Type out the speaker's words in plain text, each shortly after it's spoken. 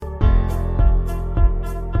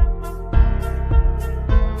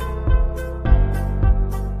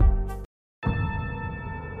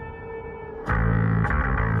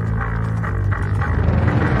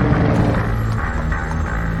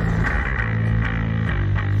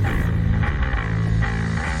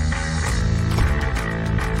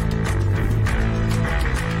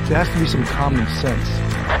There has to be some common sense.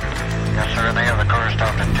 Yes, sir. They have the car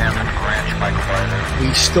stopped at 10th and Ranch, Michael Byler.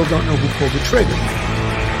 We still don't know who pulled the trigger.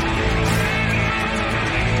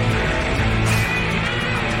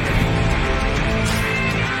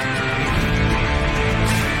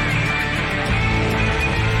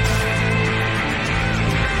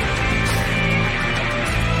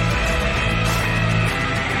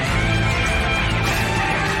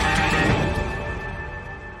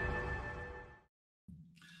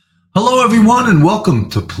 Hello, everyone, and welcome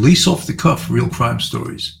to Police Off the Cuff Real Crime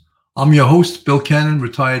Stories. I'm your host, Bill Cannon,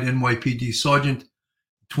 retired NYPD Sergeant,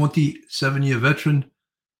 27-year veteran.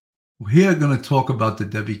 We're here going to talk about the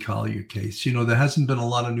Debbie Collier case. You know, there hasn't been a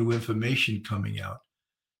lot of new information coming out.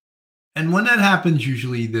 And when that happens,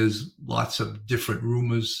 usually there's lots of different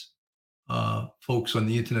rumors. Folks on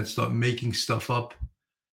the internet start making stuff up.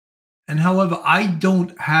 And however, I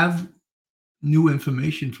don't have new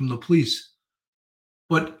information from the police.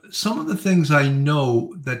 But some of the things I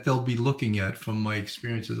know that they'll be looking at from my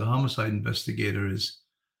experience as a homicide investigator is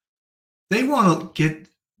they want to get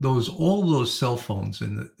all those cell phones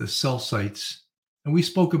and the cell sites. And we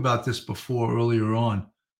spoke about this before earlier on.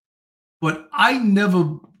 But I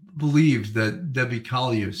never believed that Debbie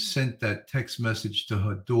Collier sent that text message to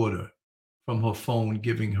her daughter from her phone,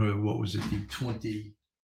 giving her, what was it, the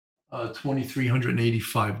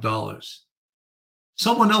 $2,385.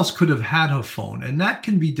 Someone else could have had her phone, and that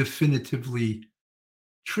can be definitively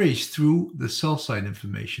traced through the cell site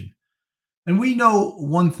information. And we know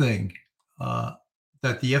one thing, that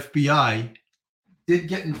the FBI did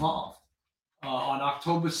get involved. On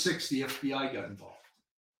October 6th, the FBI got involved.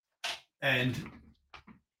 And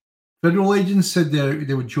federal agents said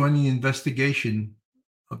they were joining the investigation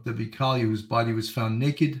of Debbie Collier, whose body was found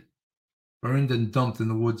naked, burned, and dumped in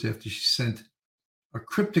the woods after she sent a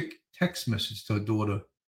cryptic text message to her daughter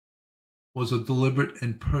was a deliberate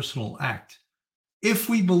and personal act. If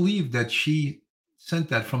we believe that she sent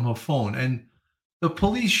that from her phone, and the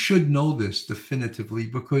police should know this definitively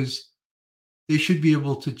because they should be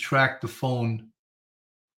able to track the phone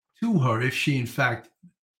to her if she in fact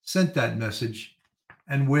sent that message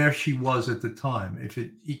and where she was at the time, if it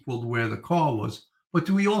equaled where the car was. But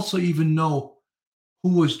do we also even know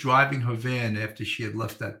who was driving her van after she had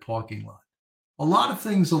left that parking lot? A lot of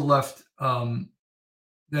things are left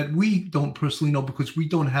that we don't personally know because we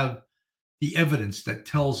don't have the evidence that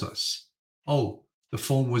tells us, oh, the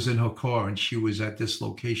phone was in her car and she was at this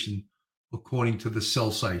location according to the cell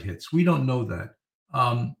site hits. We don't know that.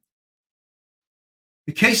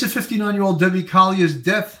 The case of 59-year-old Debbie Collier's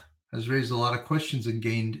death has raised a lot of questions and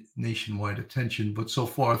gained nationwide attention, but so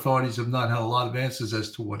far authorities have not had a lot of answers as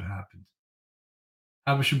to what happened.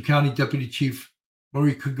 Habersham County Deputy Chief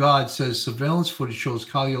Murray Kagad says surveillance footage shows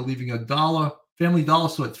Collier leaving a family dollar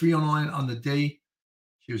store at 3:09 on the day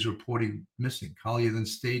she was reported missing. Collier then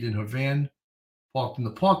stayed in her van, parked in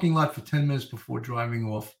the parking lot for 10 minutes before driving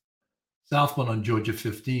off southbound on Georgia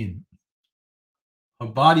 15. Her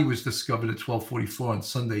body was discovered at 12:44 on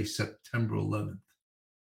Sunday, September 11th.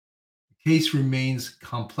 The case remains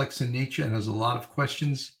complex in nature and has a lot of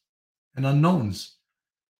questions and unknowns.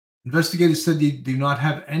 Investigators said they do not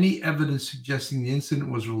have any evidence suggesting the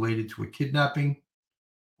incident was related to a kidnapping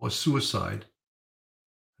or suicide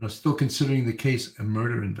and are still considering the case a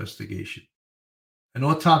murder investigation. An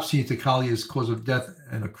autopsy into Collier's cause of death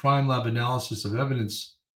and a crime lab analysis of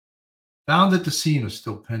evidence found at the scene are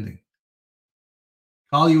still pending.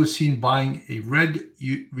 Collier was seen buying a red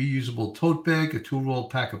reusable tote bag, a 2-roll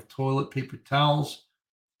pack of toilet paper towels,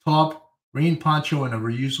 tarp, rain poncho, and a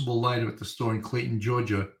reusable lighter at the store in Clayton,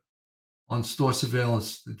 Georgia, on store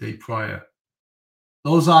surveillance the day prior.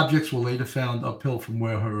 Those objects were later found uphill from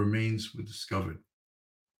where her remains were discovered.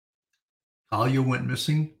 Collier went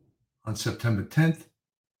missing on September 10th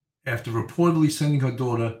after reportedly sending her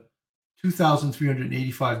daughter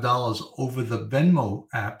 $2,385 over the Venmo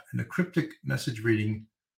app and a cryptic message reading,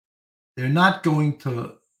 "They're not going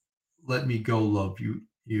to let me go, love you.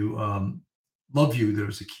 Love you.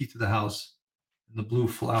 There's a key to the house in the blue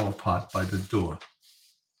flower pot by the door."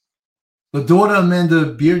 The daughter,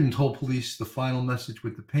 Amanda Bearden, told police the final message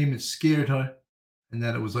with the payment scared her and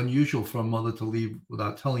that it was unusual for a mother to leave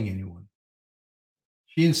without telling anyone.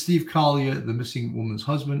 She and Steve Collier, the missing woman's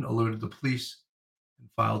husband, alerted the police and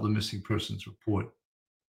filed a missing persons report.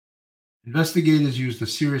 Investigators used a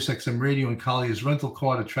Sirius XM radio in Collier's rental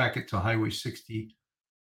car to track it to Highway 60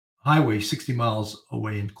 miles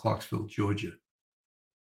away in Clarksville, Georgia.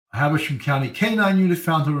 A Habersham County K-9 unit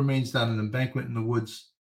found her remains down an embankment in the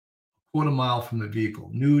woods, a quarter mile from the vehicle,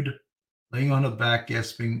 nude, laying on her back,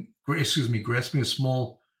 grasping a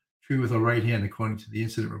small tree with her right hand, according to the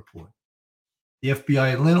incident report. The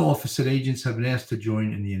FBI Atlanta office said agents have been asked to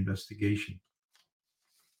join in the investigation.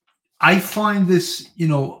 I find this,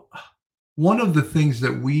 one of the things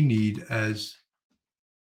that we need as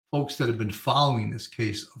folks that have been following this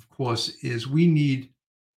case, of course, is we need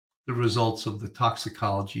the results of the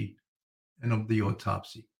toxicology and of the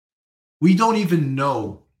autopsy. We don't even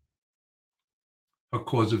know her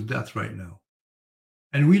cause of death right now.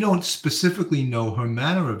 And we don't specifically know her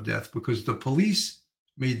manner of death because the police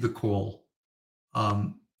made the call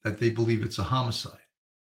that they believe it's a homicide.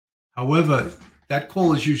 However, that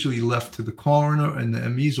call is usually left to the coroner and the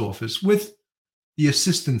ME's office with the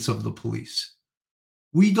assistance of the police.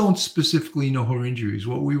 We don't specifically know her injuries.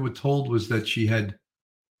 What we were told was that she had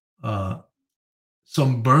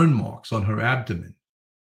some burn marks on her abdomen,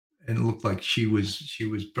 and it looked like she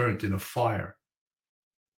was burnt in a fire.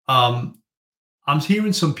 I'm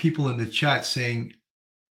hearing some people in the chat saying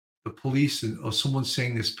the police or someone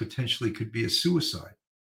saying this potentially could be a suicide.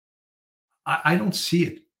 I don't see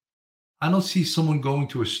it. I don't see someone going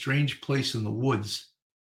to a strange place in the woods,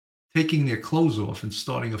 taking their clothes off and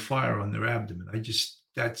starting a fire on their abdomen.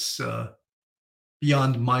 That's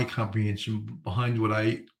beyond my comprehension, behind what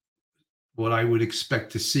I would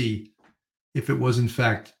expect to see if it was in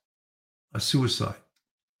fact a suicide.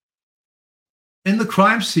 In the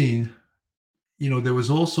crime scene, there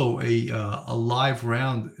was also a live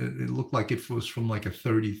round. It looked like it was from like a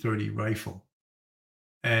 30-30 rifle.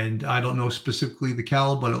 And I don't know specifically the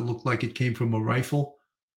caliber, but it looked like it came from a rifle.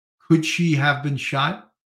 Could she have been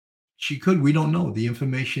shot? She could. We don't know. The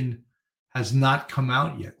information has not come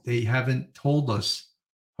out yet. They haven't told us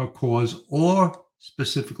her cause or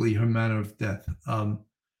specifically her manner of death.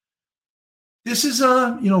 This is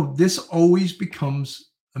this always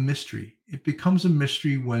becomes a mystery. It becomes a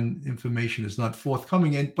mystery when information is not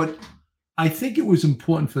forthcoming. But I think it was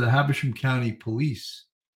important for the Habersham County Police,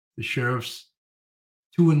 the sheriffs,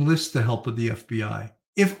 to enlist the help of the FBI,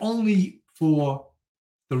 if only for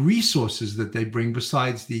the resources that they bring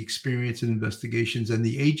besides the experience in investigations and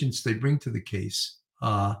the agents they bring to the case.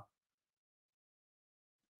 I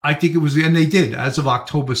think it was, and they did. As of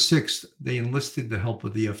October 6th, they enlisted the help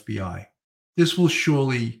of the FBI. This will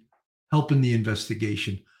surely help in the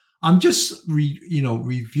investigation. I'm just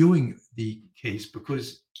reviewing the case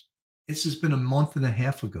because this has been a month and a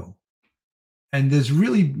half ago. And there's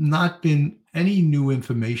really not been any new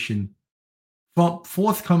information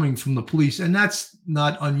forthcoming from the police. And that's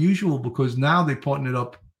not unusual because now they partnered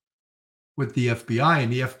up with the FBI.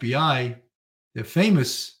 And the FBI, they're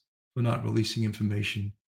famous for not releasing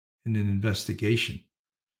information in an investigation.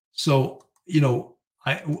 So,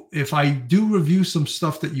 if I do review some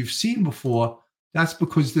stuff that you've seen before, that's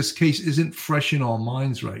because this case isn't fresh in our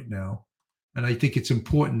minds right now. And I think it's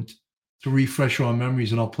important to refresh our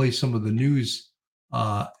memories. And I'll play some of the news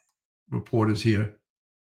reporters here.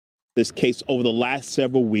 This case over the last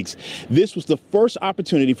several weeks. This was the first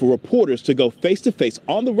opportunity for reporters to go face-to-face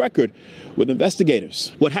on the record with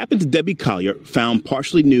investigators. What happened to Debbie Collier, found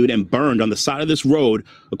partially nude and burned on the side of this road,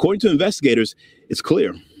 according to investigators, is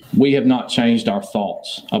clear. We have not changed our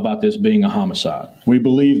thoughts about this being a homicide. We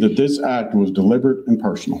believe that this act was deliberate and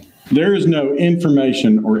personal. There is no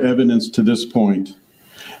information or evidence to this point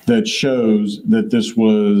that shows that this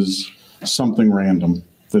was something random,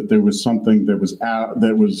 that there was something that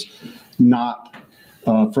was not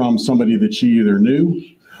from somebody that she either knew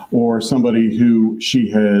or somebody who she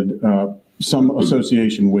had some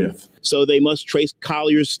association with. So they must trace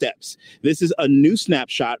Collier's steps. This is a new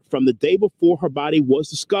snapshot from the day before her body was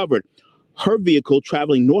discovered. Her vehicle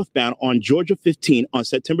traveling northbound on Georgia 15 on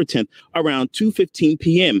September 10th around 2:15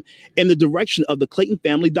 p.m. in the direction of the Clayton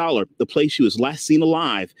Family Dollar, the place she was last seen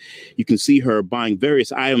alive. You can see her buying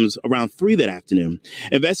various items around 3 that afternoon.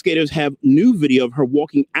 Investigators have new video of her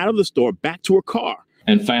walking out of the store back to her car.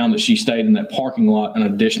 And found that she stayed in that parking lot an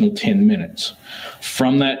additional 10 minutes.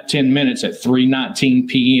 From that 10 minutes at 3:19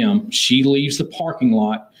 p.m., she leaves the parking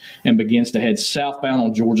lot and begins to head southbound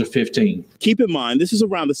on Georgia 15. Keep in mind, this is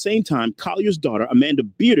around the same time Collier's daughter, Amanda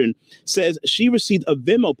Bearden, says she received a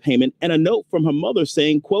Venmo payment and a note from her mother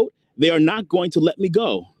saying, quote, "They are not going to let me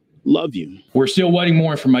go. Love you." We're still waiting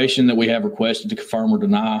more information that we have requested to confirm or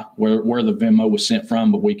deny where the Venmo was sent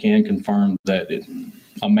from, but we can confirm that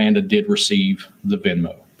Amanda did receive the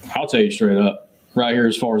Venmo. I'll tell you straight up, right here,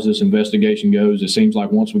 as far as this investigation goes, it seems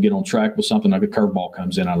like once we get on track with something, like a curveball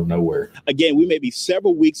comes in out of nowhere. Again, we may be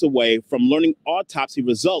several weeks away from learning autopsy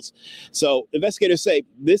results. So investigators say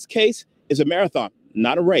this case is a marathon,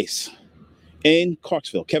 not a race. In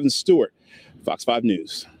Clarksville, Kevin Stewart, Fox 5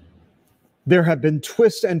 News. There have been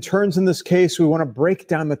twists and turns in this case. We want to break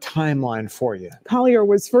down the timeline for you. Collier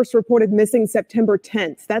was first reported missing September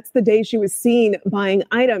 10th. That's the day she was seen buying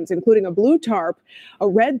items, including a blue tarp, a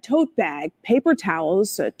red tote bag, paper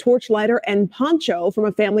towels, a torch lighter, and poncho from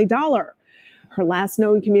a Family Dollar. Her last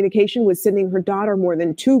known communication was sending her daughter more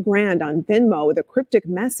than $2,000 on Venmo with a cryptic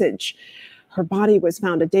message. Her body was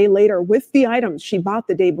found a day later with the items she bought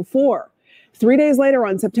the day before. 3 days later,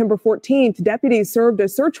 on September 14th, deputies served a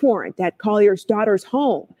search warrant at Collier's daughter's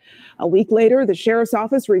home. A week later, the sheriff's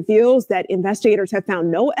office reveals that investigators have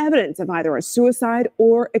found no evidence of either a suicide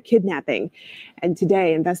or a kidnapping. And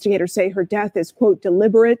today, investigators say her death is, quote,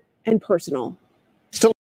 deliberate and personal.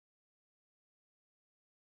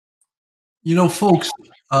 Folks,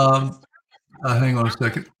 hang on a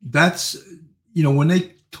second. That's, when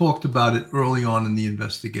they talked about it early on in the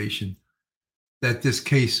investigation, that this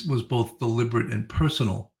case was both deliberate and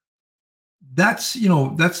personal. That's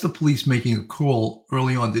the police making a call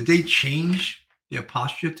early on. Did they change their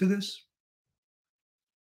posture to this?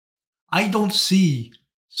 I don't see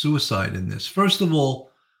suicide in this. First of all,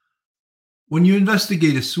 when you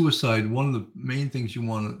investigate a suicide, one of the main things you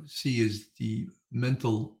want to see is the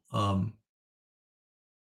mental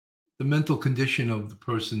condition of the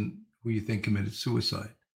person who you think committed suicide.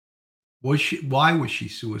 Why was she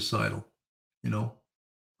suicidal?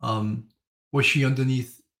 Was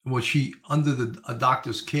she under a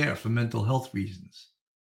doctor's care for mental health reasons?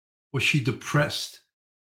 Was she depressed?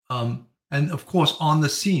 And of course, on the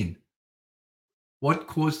scene, what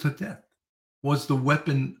caused her death? Was the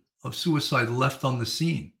weapon of suicide left on the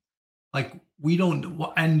scene? We don't,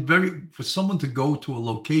 and for someone to go to a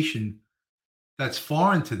location that's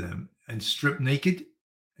foreign to them and strip naked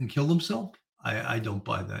and kill himself, I don't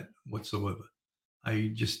buy that whatsoever.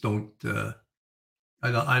 I just don't.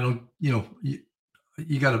 I don't.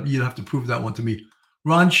 You'd have to prove that one to me.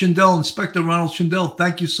 Ron Schindel, Inspector Ronald Schindel,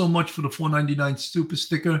 thank you so much for the $4.99 super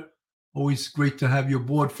sticker. Always great to have you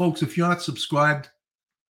aboard, folks. If you're not subscribed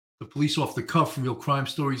to Police Off the Cuff, Real Crime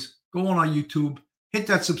Stories, go on our YouTube, hit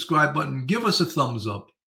that subscribe button, give us a thumbs up.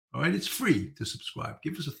 All right, it's free to subscribe.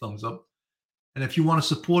 Give us a thumbs up. And if you want to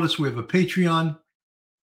support us, we have a Patreon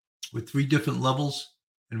with 3 different levels.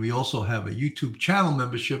 And we also have a YouTube channel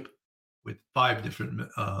membership with 5 different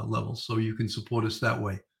levels. So you can support us that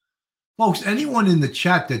way. Folks, anyone in the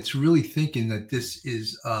chat that's really thinking that this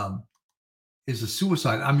is a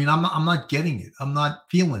suicide, I mean, I'm not getting it. I'm not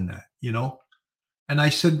feeling that, And I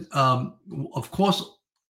said, of course,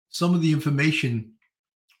 some of the information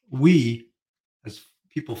we, as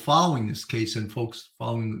people following this case and folks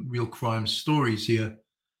following Real Crime Stories here,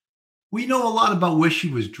 we know a lot about where she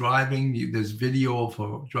was driving. There's video of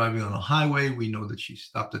her driving on a highway. We know that she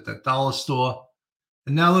stopped at that dollar store.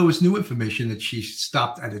 And now there was new information that she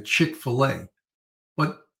stopped at a Chick-fil-A.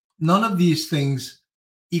 But none of these things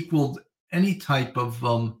equaled any type of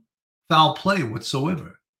foul play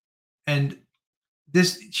whatsoever. And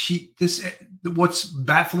what's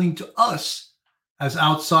baffling to us as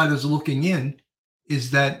outsiders looking in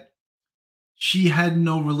is that she had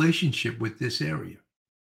no relationship with this area.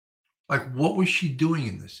 What was she doing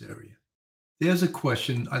in this area? There's a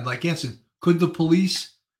question I'd like answered. Could the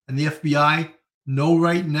police and the FBI know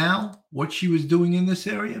right now what she was doing in this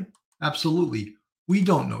area? Absolutely. We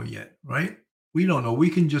don't know yet, right? We don't know. We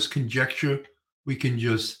can just conjecture. We can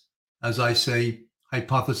just, as I say,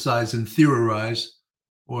 hypothesize and theorize.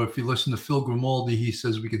 Or if you listen to Phil Grimaldi, he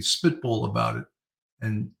says we can spitball about it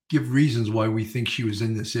and give reasons why we think she was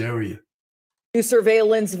in this area. New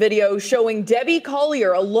surveillance video showing Debbie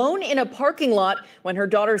Collier alone in a parking lot when her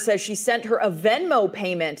daughter says she sent her a Venmo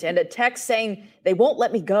payment and a text saying they won't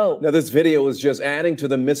let me go. Now, this video is just adding to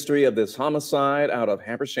the mystery of this homicide out of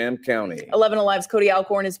Habersham County. 11 Alive's Cody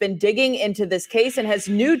Alcorn has been digging into this case and has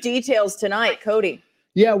new details tonight. Cody.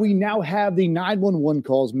 Yeah, we now have the 911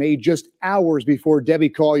 calls made just hours before Debbie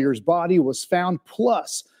Collier's body was found.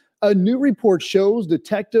 Plus, a new report shows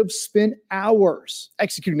detectives spent hours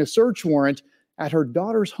executing a search warrant at her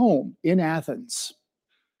daughter's home in Athens.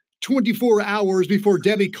 24 hours before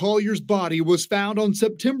Debbie Collier's body was found on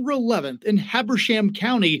September 11th in Habersham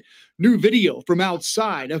County, new video from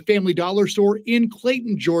outside a Family Dollar store in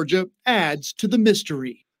Clayton, Georgia, adds to the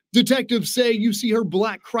mystery. Detectives say you see her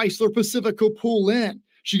black Chrysler Pacifica pull in.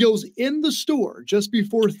 She goes in the store just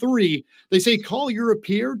before 3. They say Collier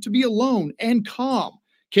appeared to be alone and calm.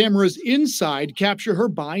 Cameras inside capture her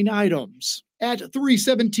buying items. At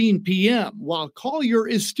 3:17 p.m., while Collier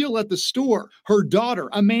is still at the store, her daughter,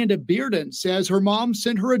 Amanda Bearden, says her mom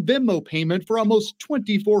sent her a Venmo payment for almost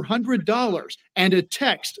 $2,400 and a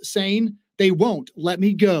text saying, "They won't let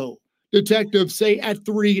me go." Detectives say at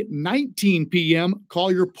 3:19 p.m.,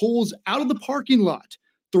 Collier pulls out of the parking lot.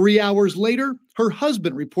 3 hours later, her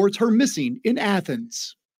husband reports her missing in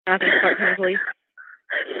Athens. Athens Park Police.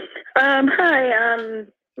 Hi,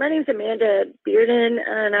 my name's Amanda Bearden,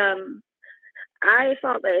 and I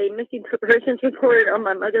filed a missing persons report on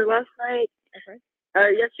my mother last night.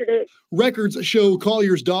 Yesterday. Records show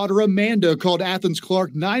Collier's daughter Amanda called Athens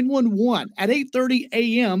Clark 911 at 8:30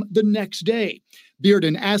 a.m. the next day.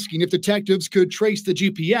 Bearden asking if detectives could trace the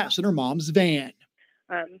GPS in her mom's van.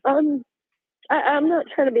 I'm not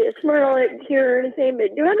trying to be a smart aleck here or anything,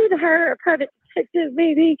 but do I need to hire a private detective,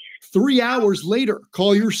 maybe? 3 hours later,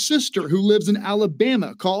 Collier's sister, who lives in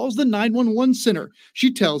Alabama, calls the 911 center.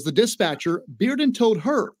 She tells the dispatcher Bearden told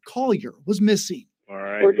her Collier was missing. All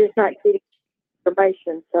right. We're just not getting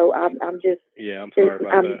information, so I'm just. Yeah, I'm sorry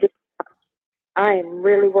about that. I am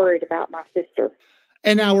really worried about my sister.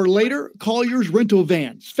 An hour later, Collier's rental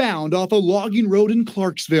van found off a logging road in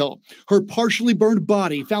Clarksville. Her partially burned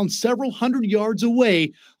body found several hundred yards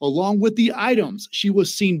away, along with the items she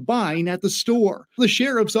was seen buying at the store. The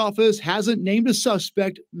sheriff's office hasn't named a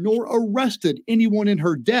suspect nor arrested anyone in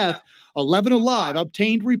her death. 11 Alive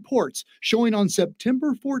obtained reports showing on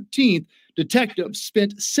September 14th, detectives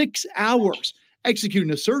spent 6 hours executing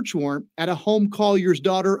a search warrant at a home Collier's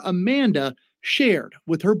daughter Amanda shared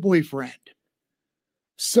with her boyfriend.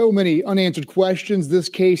 So many unanswered questions. This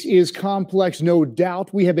case is complex, no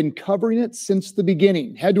doubt. We have been covering it since the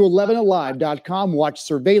beginning. Head to 11alive.com, watch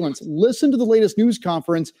surveillance, listen to the latest news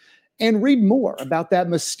conference, and read more about that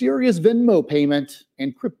mysterious Venmo payment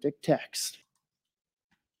and cryptic text.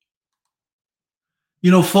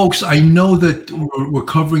 You know, folks, I know that we're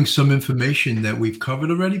covering some information that we've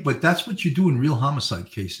covered already, but that's what you do in real homicide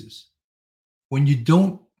cases. When you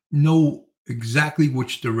don't know exactly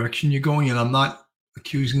which direction you're going, and I'm not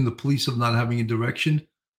accusing the police of not having a direction.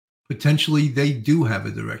 Potentially they do have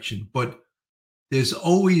a direction, but there's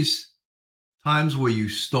always times where you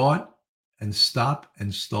start and stop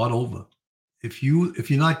and start over. If you're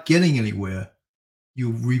not getting anywhere,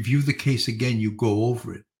 you review the case again, you go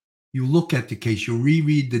over it. You look at the case, you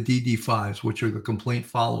reread the DD5s, which are the complaint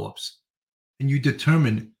follow-ups, and you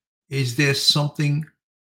determine, is there something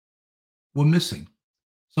we're missing?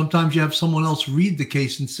 Sometimes you have someone else read the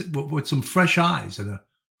case and with some fresh eyes and a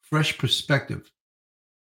fresh perspective.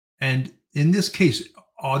 And in this case,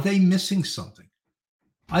 are they missing something?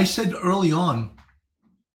 I said early on,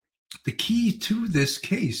 the key to this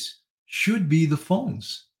case should be the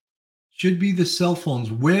phones, should be the cell phones.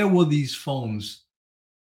 Where were these phones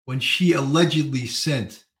when she allegedly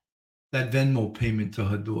sent that Venmo payment to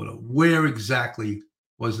her daughter? Where exactly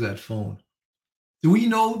was that phone? Do we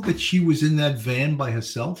know that she was in that van by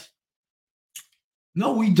herself?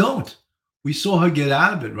 No, we don't. We saw her get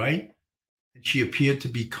out of it, right? And she appeared to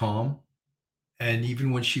be calm. And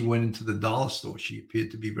even when she went into the dollar store, she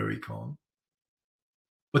appeared to be very calm.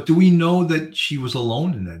 But do we know that she was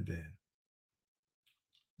alone in that van?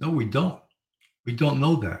 No, we don't. We don't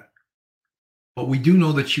know that. But we do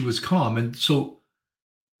know that she was calm. And so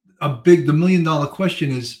the million-dollar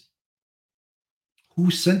question is, who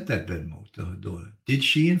sent that Venmo to her daughter? Did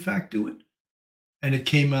she, in fact, do it? And it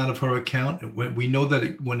came out of her account. We know that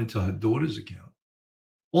it went into her daughter's account.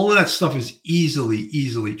 All of that stuff is easily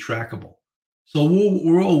trackable. So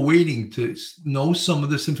we're all waiting to know some of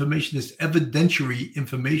this information, this evidentiary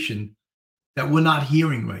information that we're not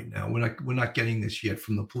hearing right now. We're not getting this yet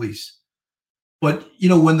from the police. But, you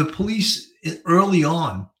know, when the police early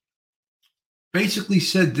on basically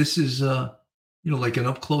said this is like an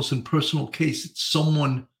up close and personal case, it's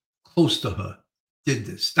someone close to her did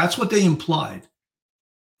this. That's what they implied.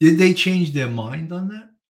 Did they change their mind on that?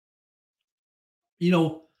 You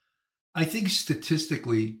know, I think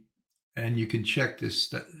statistically, and you can check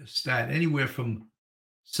this stat, anywhere from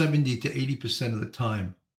 70 to 80% of the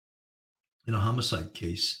time in a homicide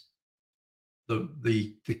case,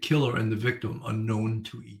 the killer and the victim are known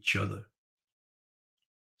to each other.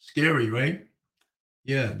 Scary, right?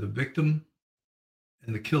 Yeah, the victim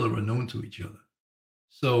and the killer are known to each other.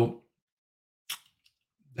 So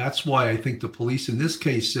that's why I think the police in this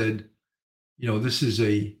case said, this is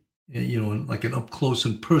like an up close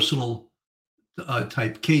and personal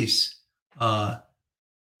type case. And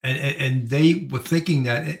they were thinking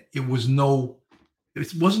that it wasn't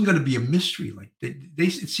going to be a mystery. Like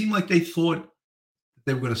it seemed like they thought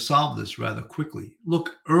they were going to solve this rather quickly.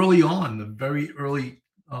 Look, early on, the very early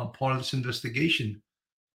part of this investigation,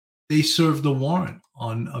 they served a warrant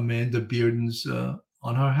on Amanda Bearden's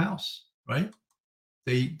on her house, right?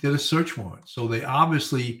 They did a search warrant. So they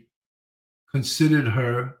obviously considered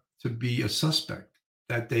her to be a suspect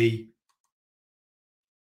that they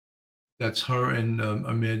That's her and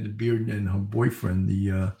Amanda Bearden and her boyfriend,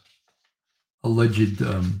 the alleged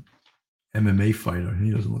MMA fighter.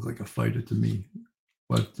 He doesn't look like a fighter to me.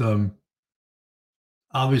 But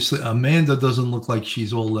obviously, Amanda doesn't look like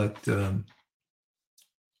she's all that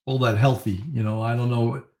healthy. You know, I don't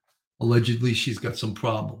know. Allegedly, she's got some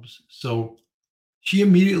problems. So she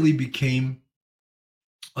immediately became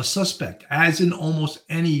a suspect. As in almost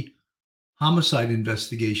any homicide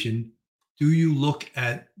investigation, do you look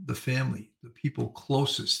at the family, the people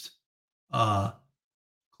closest to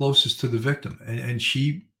the victim? And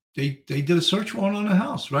they did a search warrant on the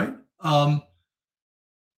house, right?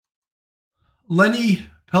 Lenny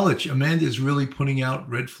Pelich, Amanda is really putting out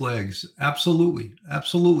red flags. Absolutely.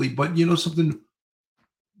 Absolutely. But you know something?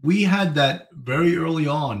 We had that very early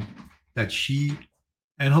on that she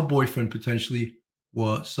and her boyfriend potentially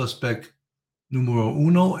were suspect numero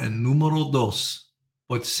uno and numero dos.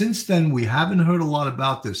 But since then, we haven't heard a lot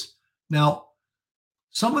about this. Now,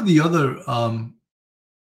 some of the other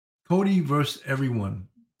Cody versus everyone,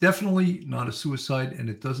 definitely not a suicide, and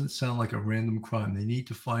it doesn't sound like a random crime. They need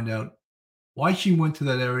to find out why she went to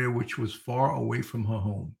that area, which was far away from her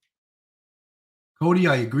home. Cody,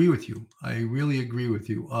 I agree with you. I really agree with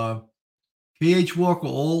you. K.H. Walker,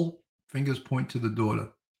 all fingers point to the daughter.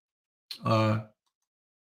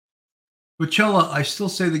 Bacella, I still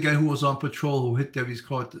say the guy who was on patrol who hit Debbie's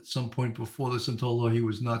car at some point before this and told her he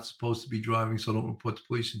was not supposed to be driving, so don't report to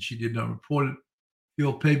police, and she did not report it.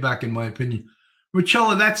 He'll pay back, in my opinion.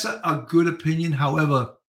 Bacella, that's a good opinion.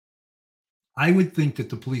 However, I would think that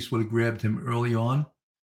the police would have grabbed him early on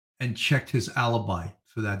and checked his alibi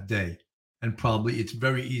for that day. And probably it's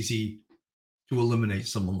very easy to eliminate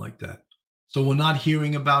someone like that. So we're not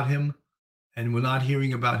hearing about him, and we're not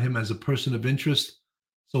hearing about him as a person of interest.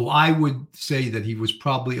 So I would say that he was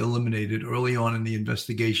probably eliminated early on in the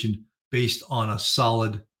investigation based on a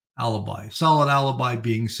solid alibi. Solid alibi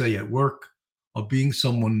being, say, at work or being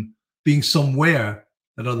somewhere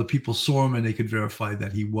that other people saw him and they could verify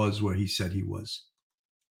that he was where he said he was.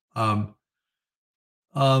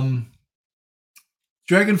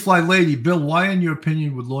 Dragonfly Lady, Bill, why, in your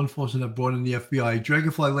opinion, would law enforcement have brought in the FBI?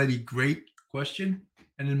 Dragonfly Lady, great question.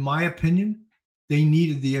 And in my opinion, they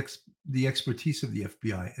needed the expertise of the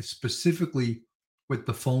FBI, specifically with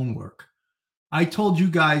the phone work. I told you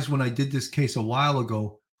guys when I did this case a while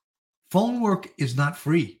ago, phone work is not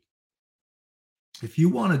free. If you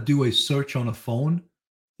want to do a search on a phone,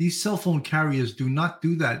 these cell phone carriers do not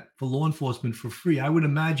do that for law enforcement for free. I would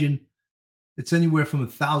imagine it's anywhere from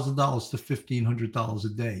 $1,000 to $1,500 a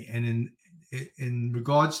day. And in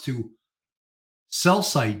regards to cell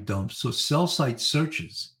site dumps, so cell site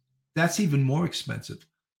searches, that's even more expensive.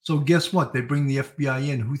 So guess what? They bring the FBI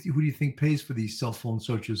in. Who do you think pays for these cell phone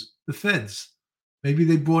searches? The feds. Maybe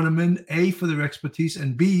they brought them in, A, for their expertise,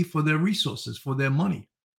 and B, for their resources, for their money.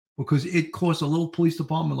 Because it costs a little police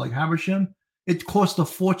department like Habersham, it costs a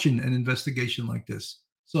fortune an investigation like this.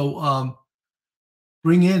 So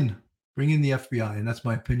bring in the FBI, and that's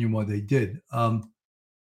my opinion why they did.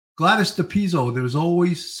 Gladys DePizzo, there's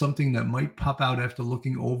always something that might pop out after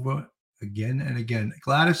looking over again and again.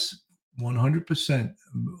 Gladys, 100%.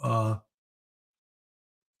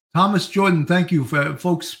 Thomas Jordan, thank you. For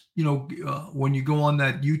folks, when you go on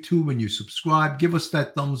that YouTube and you subscribe, give us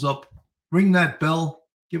that thumbs up, ring that bell,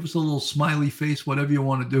 give us a little smiley face, whatever you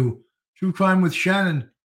want to do. True Crime with Shannon.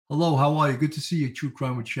 Hello, how are you? Good to see you, True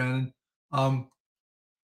Crime with Shannon.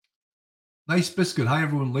 Nice Biscuit. Hi,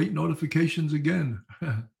 everyone. Late notifications again.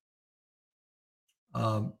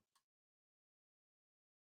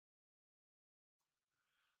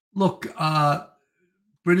 Look,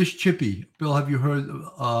 British Chippy. Bill, have you heard?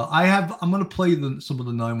 I'm going to play some of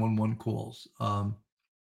the 911 calls.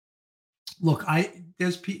 Look,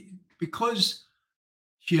 because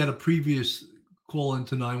she had a previous call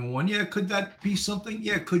into 911. Yeah, could that be something?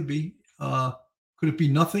 Yeah, it could be. Could it be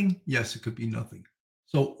nothing? Yes, it could be nothing.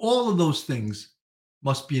 So all of those things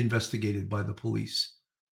must be investigated by the police.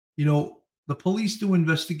 The police do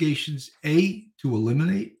investigations, A, to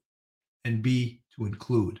eliminate, and B, to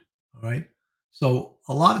include. All right. So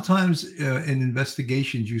a lot of times in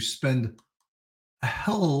investigations, you spend a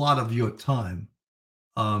hell of a lot of your time,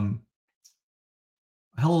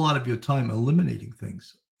 eliminating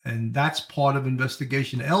things. And that's part of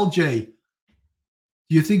investigation. LJ,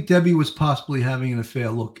 do you think Debbie was possibly having an affair?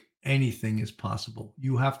 Look, anything is possible.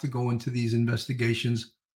 You have to go into these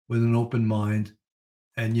investigations with an open mind.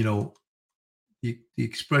 And, the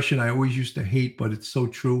expression I always used to hate, but it's so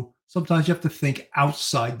true. Sometimes you have to think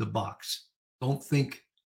outside the box. Don't think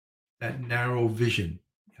that narrow vision.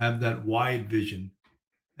 Have that wide vision.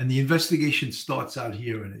 And the investigation starts out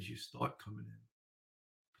here. And as you start coming in,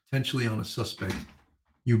 potentially on a suspect,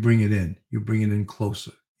 you bring it in. You bring it in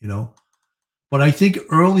closer, you know. But I think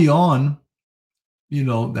early on, you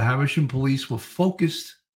know, the Havisham police were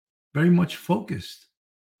focused, very much focused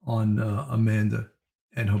on Amanda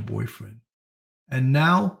and her boyfriend. And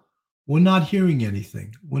now we're not hearing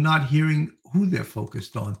anything. We're not hearing who they're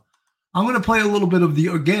focused on. I'm going to play a little bit of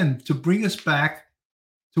again, to bring us back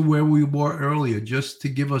to where we were earlier, just to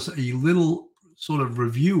give us a little sort of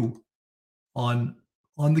review on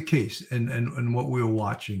the case and what we were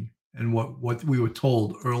watching and what we were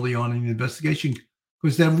told early on in the investigation,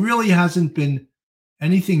 because there really hasn't been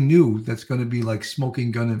anything new that's going to be like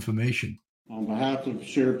smoking gun information. On behalf of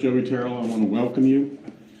Sheriff Joey Terrell, I want to welcome you.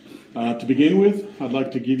 To begin with, I'd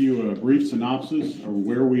like to give you a brief synopsis of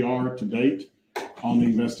where we are to date on the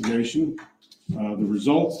investigation. The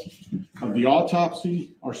results of the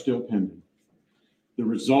autopsy are still pending. The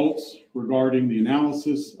results regarding the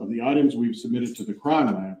analysis of the items we've submitted to the crime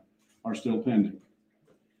lab are still pending.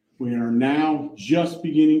 We are now just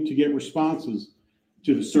beginning to get responses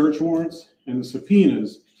to the search warrants and the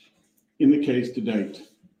subpoenas in the case to date.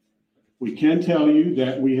 We can tell you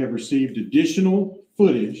that we have received additional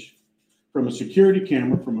footage from a security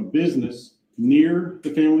camera from a business near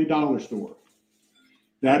the Family Dollar store.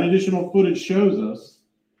 That additional footage shows us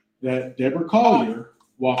that Deborah Collier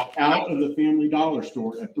walked out of the Family Dollar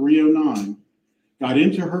store at 3:09, got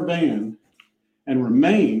into her van, and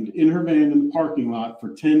remained in her van in the parking lot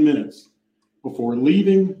for 10 minutes before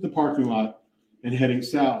leaving the parking lot and heading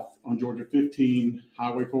south on Georgia 15,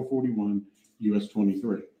 Highway 441, US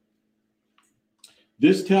 23.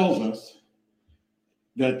 This tells us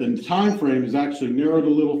that the time frame is actually narrowed a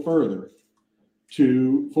little further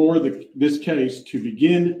for this case to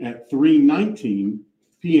begin at 3:19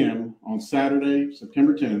 p.m. on Saturday,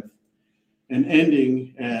 September 10th, and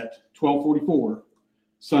ending at 12:44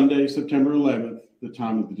 Sunday, September 11th, the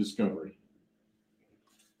time of the discovery.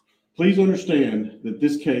 Please understand that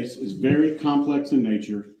this case is very complex in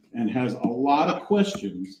nature and has a lot of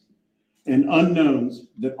questions and unknowns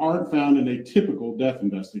that aren't found in a typical death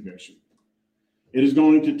investigation. It is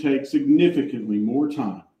going to take significantly more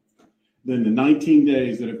time than the 19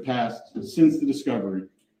 days that have passed since the discovery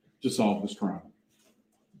to solve this crime.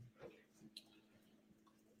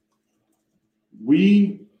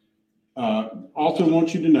 We also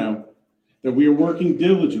want you to know that we are working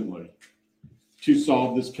diligently to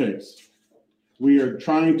solve this case. We are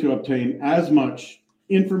trying to obtain as much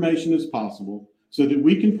information as possible so that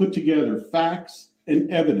we can put together facts and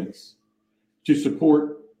evidence to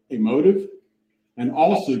support a motive and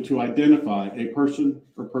also to identify a person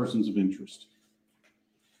or persons of interest.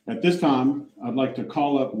 At this time, I'd like to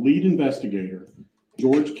call up lead investigator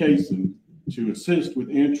George Kaysen to assist with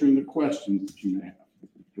answering the questions that you may have.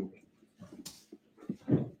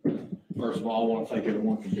 First of all, I want to thank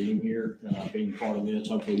everyone for being here, being part of this.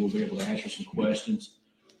 Hopefully we'll be able to answer some questions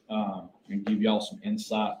and give y'all some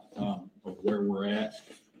insight of where we're at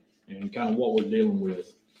and kind of what we're dealing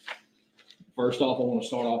with. First off, I want to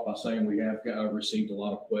start off by saying we have received a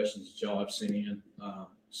lot of questions that y'all have sent in.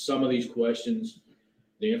 Some of these questions,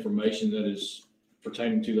 the information that is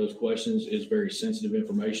pertaining to those questions is very sensitive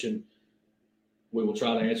information. We will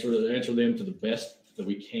try to answer them to the best that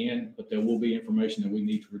we can, but there will be information that we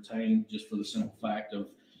need to retain just for the simple fact of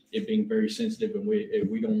it being very sensitive, and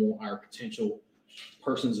we don't want our potential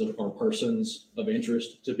persons of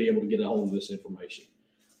interest to be able to get a hold of this information.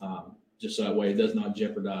 Just so that way it does not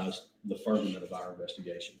jeopardize the furtherance of our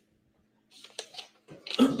investigation.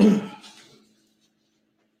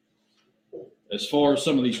 As far as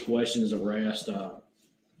some of these questions that were asked,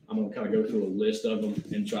 I'm going to kind of go through a list of them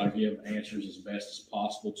and try to give answers as best as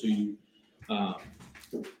possible to you.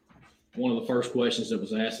 One of the first questions that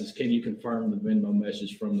was asked is, can you confirm the Venmo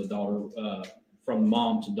message from the daughter, from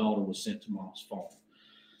mom to daughter was sent to mom's phone?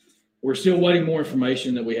 We're still waiting more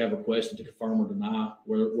information that we have requested to confirm or deny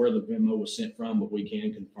where the Venmo was sent from, but we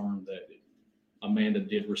can confirm that Amanda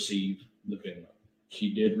did receive the Venmo.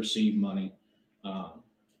 She did receive money.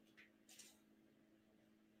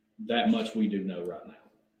 That much we do know right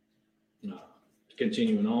now.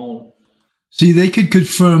 Continuing on. See, they could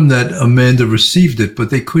confirm that Amanda received it, but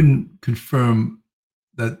they couldn't confirm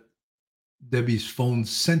that Debbie's phone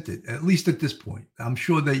sent it, at least at this point. I'm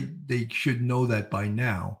sure they should know that by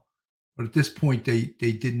now, but at this point, they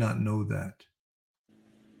did not know that.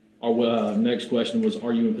 Our next question was,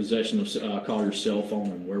 are you in possession of Collier's cell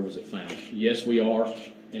phone, and where was it found? Yes, we are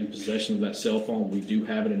in possession of that cell phone. We do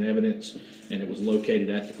have it in evidence, and it was located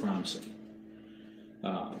at the crime scene.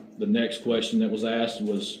 The next question that was asked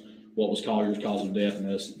was, what was Collier's cause of death? And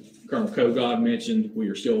as Colonel Kogod mentioned, we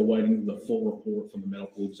are still awaiting the full report from the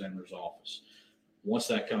medical examiner's office. once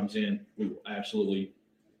that comes in, we will absolutely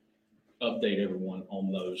update everyone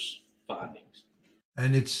on those findings.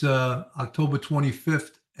 And it's October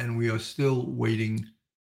 25th, and we are still waiting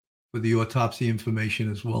for the autopsy information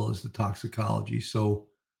as well as the toxicology. So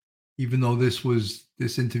even though this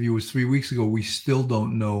interview was 3 weeks ago, we still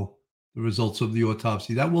don't know the results of the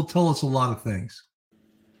autopsy. That will tell us a lot of things.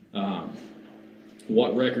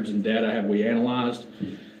 What records and data have we analyzed?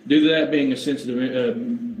 Due to that being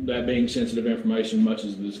sensitive information, much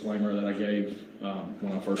as the disclaimer that I gave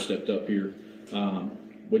when I first stepped up here,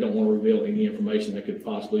 we don't want to reveal any information that could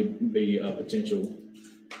possibly be a potential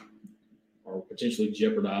or potentially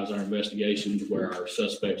jeopardize our investigation where our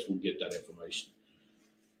suspects will get that information.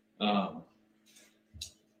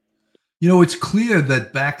 It's clear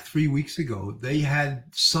that back 3 weeks ago, they had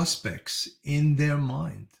suspects in their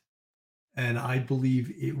mind. And I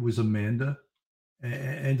believe it was Amanda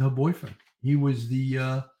and her boyfriend. They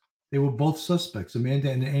were both suspects, Amanda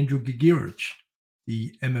and Andrew Gigirich,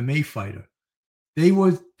 the MMA fighter.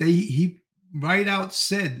 He right out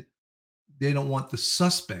said they don't want the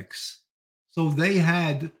suspects. So they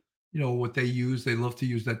had, what they use. They love to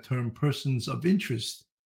use that term, persons of interest,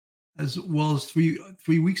 as well as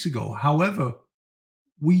three weeks ago. However,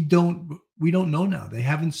 we don't know now. They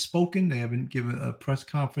haven't spoken. They haven't given a press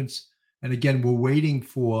conference. And again, we're waiting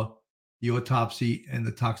for the autopsy and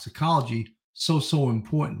the toxicology. So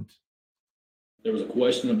important. There was a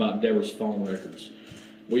question about Deborah's phone records.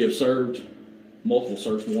 We have served multiple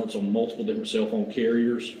search warrants on multiple different cell phone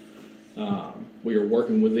carriers. We are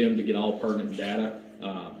working with them to get all pertinent data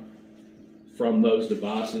from those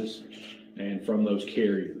devices and from those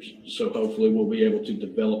carriers. So hopefully we'll be able to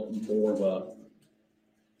develop more of a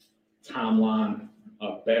timeline,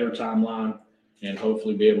 a better timeline, and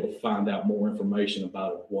hopefully be able to find out more information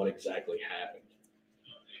about what exactly happened.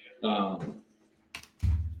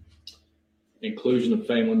 Inclusion of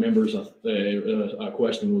family members, a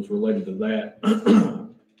question was related to that.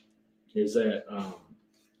 Is that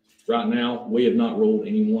right now we have not ruled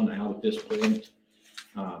anyone out at this point.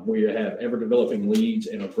 We have ever developing leads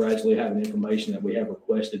and are gradually having information that we have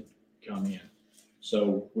requested come in.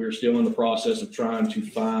 So we're still in the process of trying to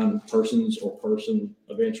find persons or person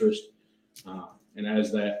of interest. And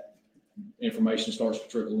as that information starts to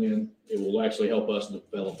trickle in, it will actually help us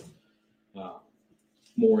develop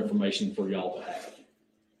more information for y'all to have.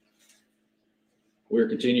 We're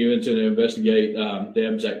continuing to investigate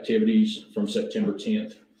Deb's activities from September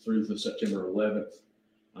 10th through the September 11th,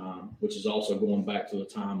 which is also going back to the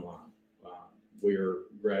timeline. We're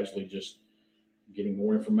gradually just getting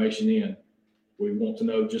more information in. We want to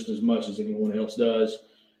know just as much as anyone else does,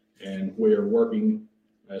 and we are working,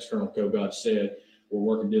 as Colonel Kogod said, we're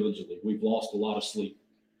working diligently. We've lost a lot of sleep,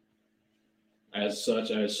 as such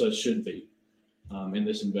should be, in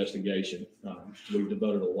this investigation. We've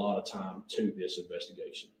devoted a lot of time to this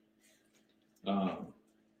investigation.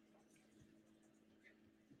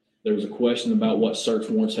 There was a question about what search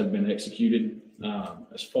warrants have been executed.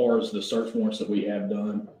 As far as the search warrants that we have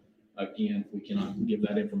done, again, we cannot give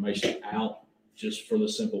that information out just for the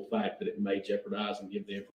simple fact that it may jeopardize and give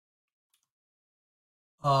the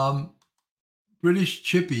information. British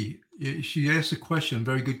Chippy, she asked a question,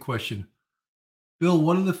 very good question. Bill,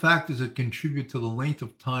 what are the factors that contribute to the length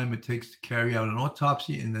of time it takes to carry out an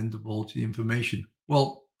autopsy and then divulge the information?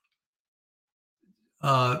 Well,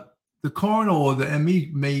 the coroner or the ME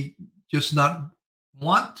may just not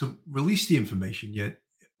want to release the information yet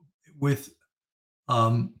with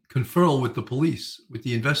conferral with the police, with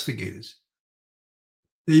the investigators.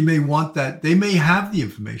 They may want that. They may have the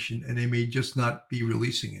information and they may just not be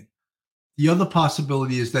releasing it. The other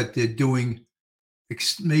possibility is that they're doing,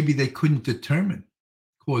 maybe they couldn't determine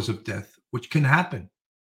cause of death, which can happen.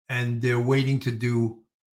 And they're waiting to do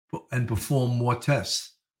and perform more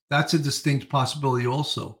tests. That's a distinct possibility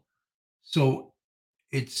also. So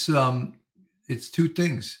it's two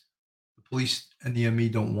things. The police and the ME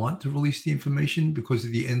don't want to release the information because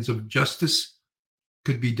of the ends of justice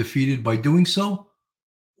could be defeated by doing so,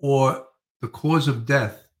 or the cause of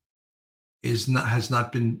death has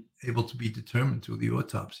not been able to be determined through the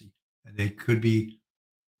autopsy, and they could be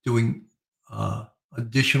doing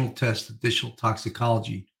additional tests, additional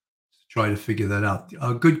toxicology to try to figure that out.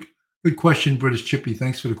 Good question, British Chippy.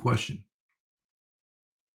 Thanks for the question.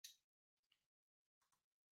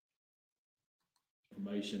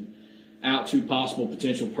 Information out to possible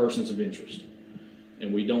potential persons of interest,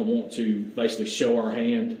 and we don't want to basically show our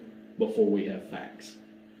hand before we have facts.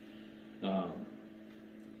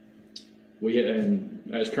 And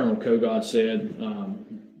as Colonel Kogod said,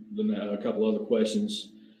 a couple other questions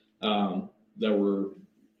that were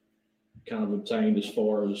kind of obtained as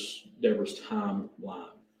far as Deborah's timeline.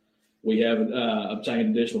 We have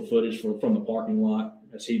obtained additional footage from the parking lot,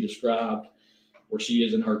 as he described, where she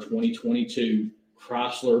is in her 2022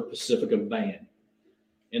 Chrysler Pacifica van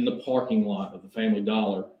in the parking lot of the Family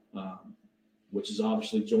Dollar, which is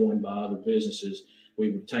obviously joined by other businesses.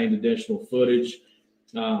 We've obtained additional footage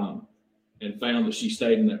and found that she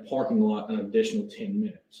stayed in that parking lot an additional 10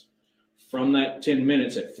 minutes. From that 10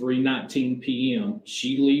 minutes at 3:19 p.m.,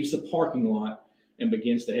 she leaves the parking lot and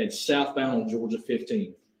begins to head southbound on Georgia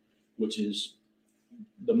 15, which is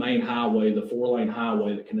the main highway, the 4-lane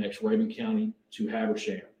highway that connects Raven County to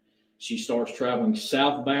Habersham. She starts traveling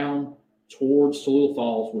southbound towards Tallulah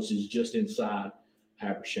Falls, which is just inside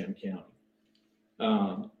Habersham County.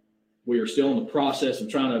 We are still in the process of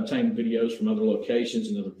trying to obtain videos from other locations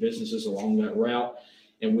and other businesses along that route,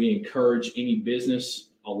 and we encourage any business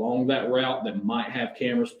along that route that might have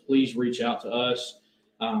cameras, please reach out to us.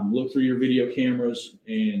 Look through your video cameras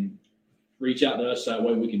and reach out to us. That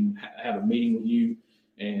way we can have a meeting with you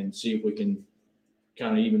and see if we can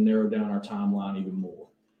kind of even narrow down our timeline even more.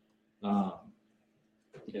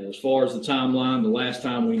 And as far as the timeline, the last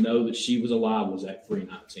time we know that she was alive was at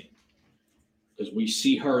 3:19, because we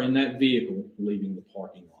see her in that vehicle leaving the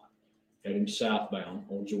parking lot, heading southbound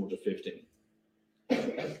on Georgia 15.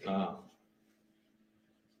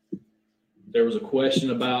 There was a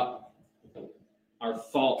question about our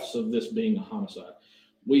thoughts of this being a homicide.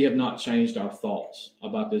 We have not changed our thoughts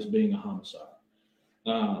about this being a homicide.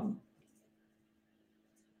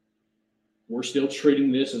 We're still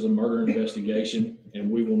treating this as a murder investigation,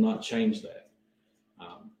 and we will not change that.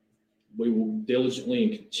 We will diligently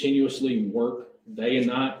and continuously work day and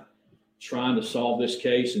night trying to solve this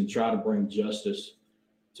case and try to bring justice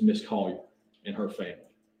to Miss Collier and her family.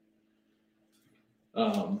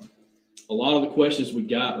 A lot of the questions we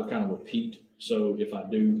got are kind of repeat. So if I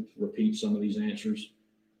do repeat some of these answers,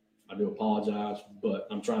 I do apologize, but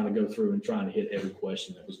I'm trying to go through and trying to hit every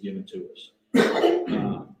question that was given to us.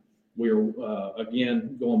 We're,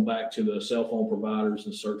 again, going back to the cell phone providers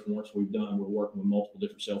and search warrants we've done. We're working with multiple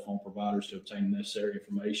different cell phone providers to obtain necessary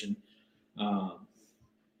information. All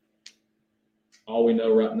we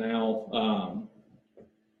know right now,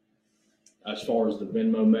 as far as the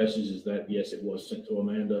Venmo message, is that, yes, it was sent to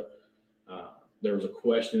Amanda. There was a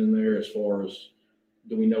question in there as far as,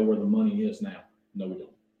 do we know where the money is now? No, we don't.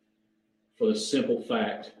 For the simple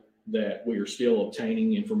fact that we are still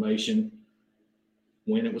obtaining information,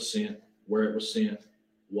 when it was sent, where it was sent,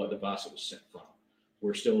 what device it was sent from.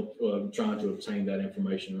 We're still trying to obtain that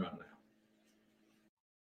information right now.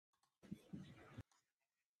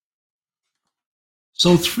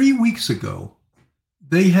 So 3 weeks ago,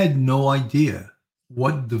 they had no idea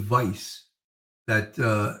what device that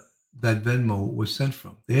that Venmo was sent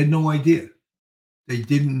from. They had no idea. They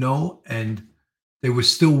didn't know, and they were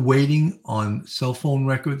still waiting on cell phone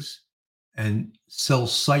records and cell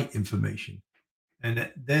site information. And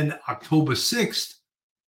then October 6th,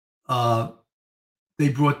 they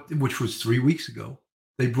brought, which was 3 weeks ago,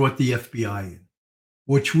 they brought the FBI in,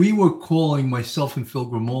 which we were calling, myself and Phil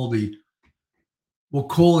Grimaldi, were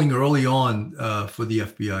calling early on for the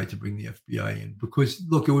FBI to bring the FBI in. Because,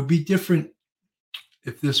 look, it would be different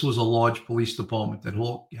if this was a large police department that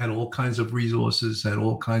had all kinds of resources, had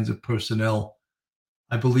all kinds of personnel.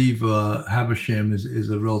 I believe Habersham is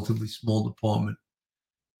a relatively small department,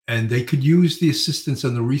 and they could use the assistance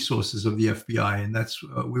and the resources of the FBI. And that's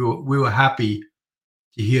we were happy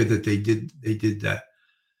to hear that they did that.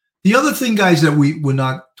 The other thing, guys, that we're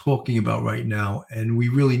not talking about right now, and we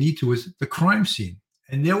really need to, is the crime scene.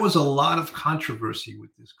 And there was a lot of controversy with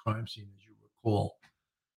this crime scene, as you recall.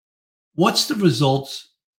 What's the results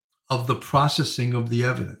of the processing of the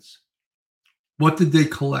evidence? What did they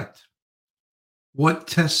collect? What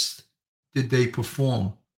tests did they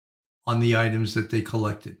perform on the items that they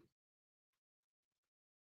collected?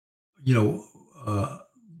 You know,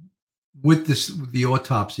 with the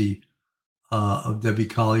autopsy of Debbie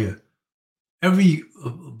Collier, every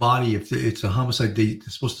body, if it's a homicide, they're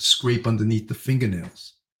supposed to scrape underneath the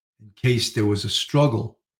fingernails in case there was a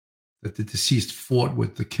struggle that the deceased fought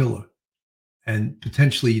with the killer. And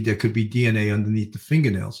potentially there could be DNA underneath the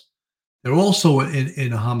fingernails. There also,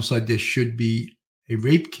 in a homicide, there should be a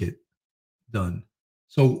rape kit done.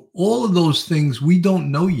 So all of those things we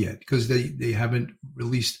don't know yet because they haven't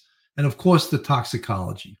released. And of course, the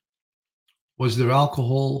toxicology. Was there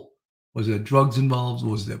alcohol? Was there drugs involved?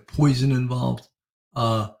 Was there poison involved?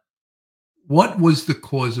 What was the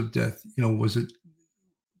cause of death? You know, was it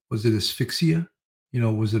asphyxia? You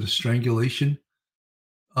know, was it a strangulation?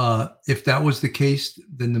 If that was the case,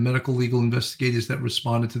 then the medical legal investigators that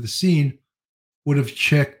responded to the scene would have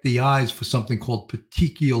checked the eyes for something called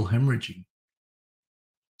petechial hemorrhaging,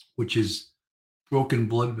 which is broken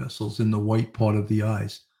blood vessels in the white part of the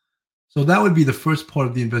eyes. So that would be the first part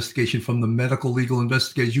of the investigation from the medical legal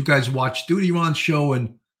investigators. You guys watched Duty Ron's show,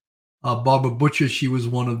 and Barbara Butcher, she was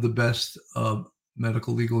one of the best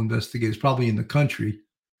medical legal investigators probably in the country.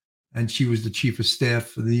 And she was the chief of staff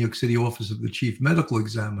for the New York City office of the chief medical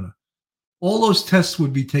examiner. All those tests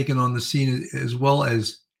would be taken on the scene, as well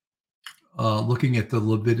as looking at the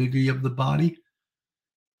lividity of the body.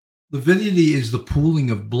 Lividity is the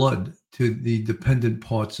pooling of blood to the dependent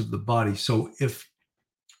parts of the body. So if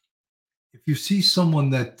you see someone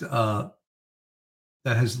that that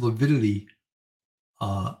has lividity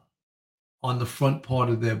on the front part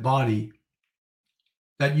of their body,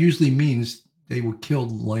 that usually means they were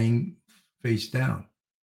killed laying face down.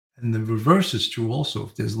 And the reverse is true also.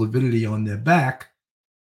 If there's lividity on their back,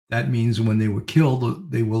 that means when they were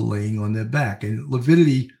killed, they were laying on their back. And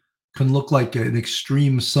lividity can look like an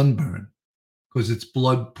extreme sunburn because it's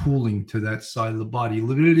blood pooling to that side of the body.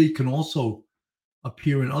 Lividity can also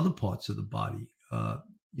appear in other parts of the body,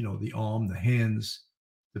 the arm, the hands,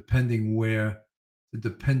 depending where the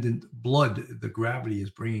dependent blood, the gravity is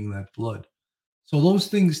bringing that blood. So those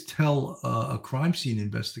things tell a crime scene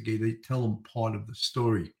investigator, they tell them part of the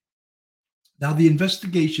story. Now, the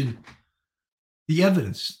investigation, the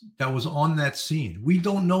evidence that was on that scene, we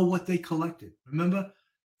don't know what they collected. Remember,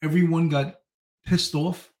 everyone got pissed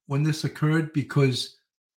off when this occurred because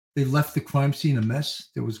they left the crime scene a mess.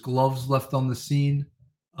 There was gloves left on the scene.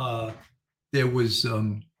 There was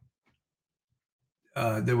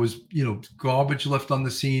garbage left on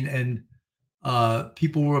the scene, and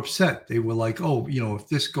people were upset. They were like, "Oh, if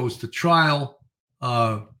this goes to trial,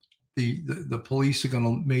 the police are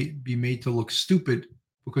going to be made to look stupid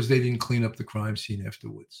because they didn't clean up the crime scene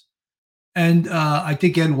afterwards." And I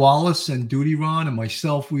think Ed Wallace and Duty Ron and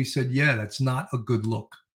myself, we said, "Yeah, that's not a good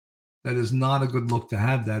look. That is not a good look to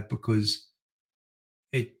have that because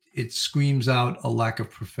it screams out a lack of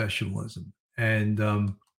professionalism." And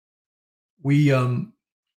we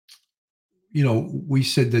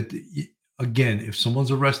said that, again, if someone's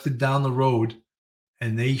arrested down the road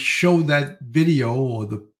and they show that video or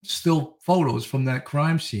the still photos from that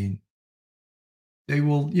crime scene, they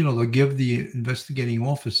will, they'll give the investigating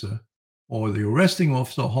officer or the arresting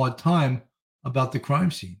officer a hard time about the crime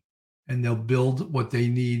scene, and they'll build what they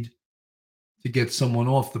need to get someone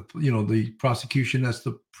off. The prosecution has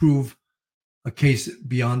to prove a case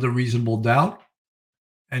beyond a reasonable doubt,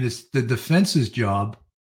 and it's the defense's job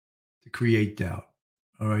to create doubt.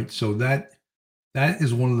 All right, so that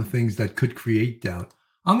is one of the things that could create doubt.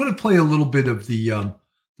 I'm going to play a little bit of the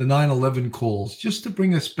 9/11 calls just to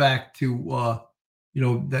bring us back to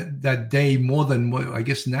that day, more than what I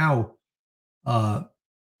guess now.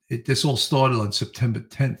 This all started on September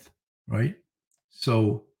 10th, right?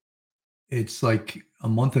 So it's like a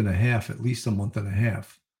month and a half, at least a month and a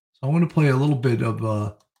half. So I want to play a little bit of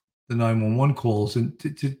the 911 calls and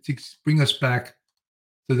to bring us back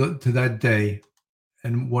to that day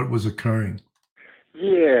and what was occurring.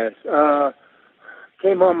 Yes.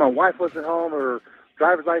 Came home. My wife wasn't home. Her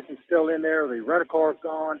driver's license still in there. The rental car's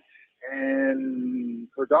gone, and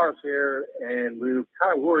her daughter's here. And we were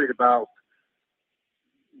kind of worried about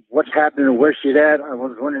what's happening and where she's at. I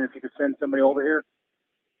was wondering if you could send somebody over here.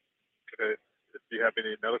 Okay. Do you have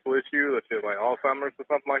any medical issue, let's say like Alzheimer's or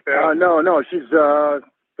something like that? No. She's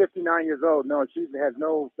 59 years old. No, she has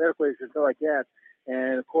no medical issues like that.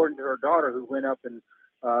 And according to her daughter, who went up and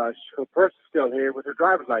her purse is still here with her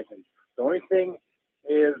driver's license. The only thing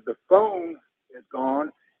is the phone is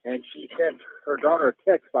gone, and she sent her daughter a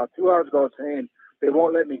text about 2 hours ago saying they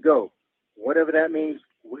won't let me go. Whatever that means,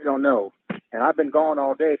 we don't know. And I've been gone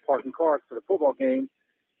all day parking cars for the football game,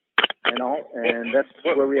 and that's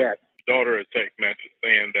where we at. Daughter a text message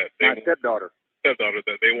saying that my stepdaughter that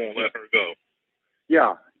they won't let her go.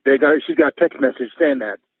 Yeah, she got a text message saying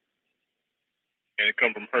that. And it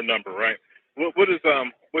come from her number, right?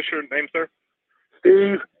 What's your name, sir?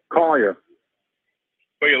 Steve Collier.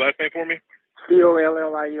 Spell your last name for me.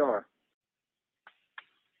 Collier.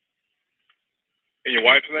 And your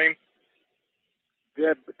wife's name?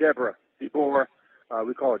 Deborah. Before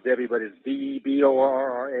we call her Debbie, but it's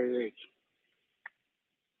DeBorrah.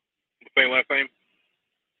 Same last name?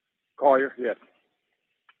 Collier, yes.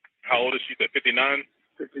 How old is she? 59?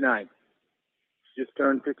 59. She just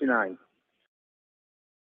turned 59.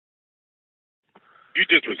 You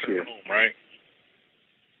just returned home, right?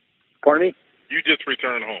 Pardon me? You just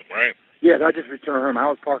returned home, right? Yes, I just returned home. I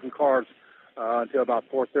was parking cars until about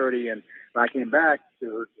 4:30, and when I came back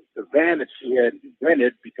to the van that she had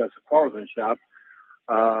rented because the car was in the shop,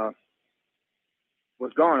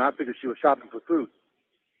 was gone. I figured she was shopping for food.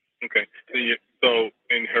 Okay. So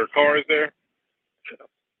and her car is there?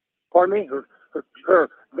 Pardon me? Her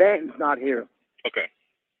van's not here. Okay.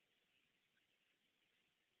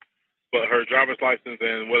 But her driver's license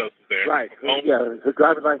and what else is there? Right. Yeah, her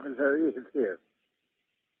driver's license is here.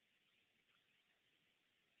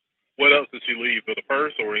 What else did she leave? With a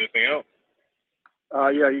purse or anything else?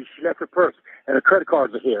 Yeah, she left her purse, and her credit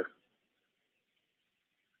cards are here.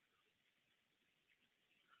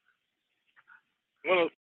 What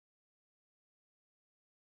else?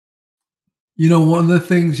 You know, one of the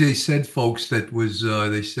things they said, folks, that was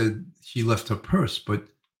they said she left her purse, but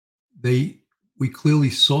we clearly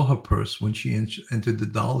saw her purse when she entered the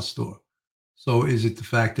dollar store. So is it the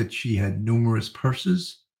fact that she had numerous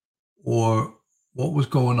purses, or what was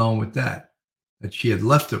going on with that? That she had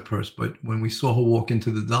left her purse, but when we saw her walk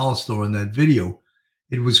into the dollar store in that video,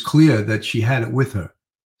 it was clear that she had it with her.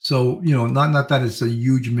 So, you know, not that it's a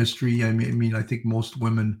huge mystery. I mean, I think most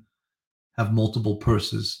women have multiple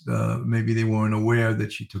purses. Maybe they weren't aware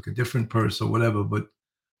that she took a different purse or whatever, but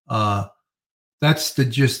that's the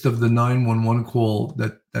gist of the 911 call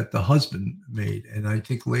that the husband made. And I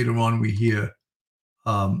think later on we hear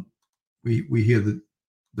we hear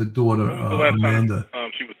the daughter Amanda.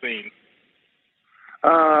 She was seen.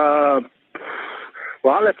 Well,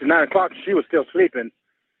 I left at 9 o'clock. She was still sleeping.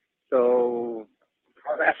 So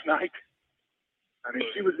last night, I mean,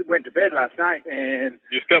 she went to bed last night, and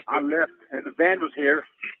I left, and the van was here.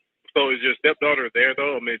 So is your stepdaughter there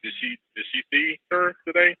though? I mean, did she see her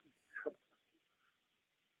today?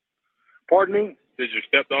 Pardon me? Did your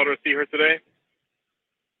stepdaughter see her today?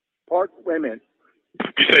 Wait a minute.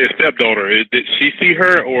 You say a stepdaughter. Did she see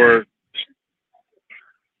her or?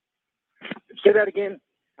 Say that again.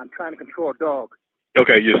 I'm trying to control a dog.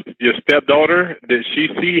 Okay, your stepdaughter, did she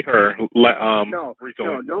see her? No,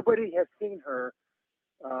 nobody has seen her.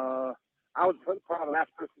 I was probably the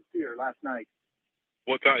last person to see her last night.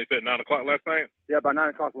 What time? You said 9 o'clock last night? Yeah, about 9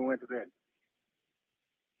 o'clock we went to bed.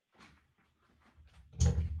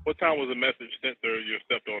 What time was the message sent to your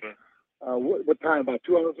stepdaughter? What time? About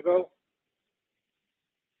 2 hours ago?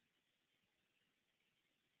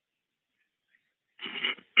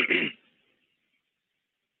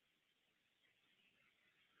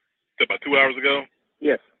 About 2 hours ago?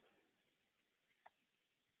 Yes.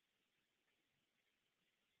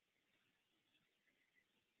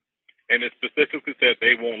 And it specifically said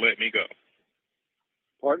they won't let me go.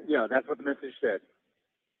 Pardon? Yeah, that's what the message said.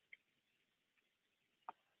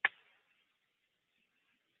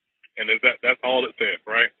 And that's all it said,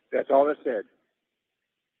 right? That's all it said.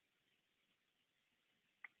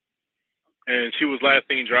 And she was last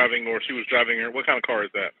seen driving, or she was driving her. What kind of car is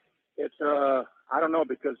that? It's I don't know,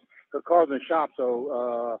 because her car's in the shop,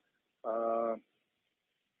 so the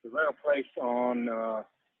rental place on the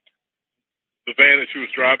van that she was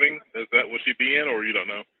driving, is that what she be in, or you don't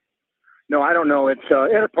know? No, I don't know. It's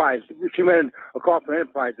Enterprise. She went a call for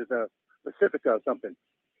Enterprise. It's a Pacifica or something.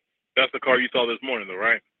 That's the car you saw this morning, though,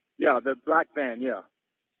 right? Yeah, the black van, yeah.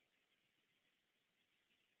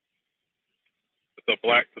 It's a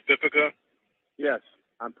black Pacifica? Yes,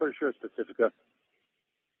 I'm pretty sure it's Pacifica.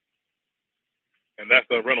 And that's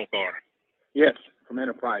a rental car? Yes, from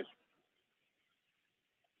Enterprise.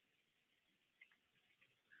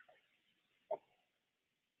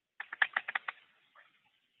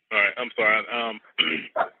 All right, I'm sorry.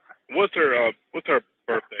 What's her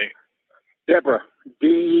birthday? Deborah,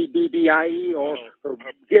 D-E-B-B-I-E, or her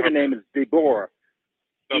given name is Deborah.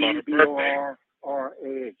 No, her birthday.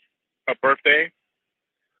 D-B-O-R-A-H. Her birthday?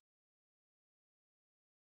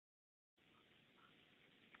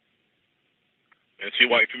 Is she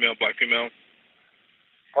white, female, black, female?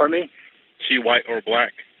 Pardon me? She white or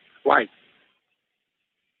black? White.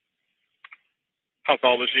 How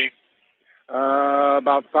tall is she?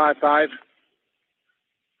 About 5'5".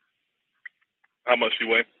 How much she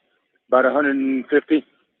weigh? About 150.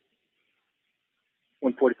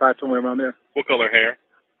 145, somewhere around there. What color hair?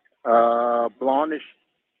 Blondish.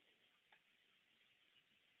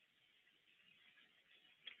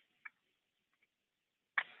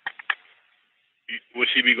 Would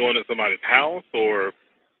she be going to somebody's house, or?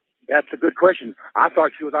 That's a good question. I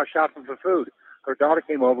thought she was out shopping for food. Her daughter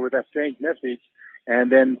came over with that strange message,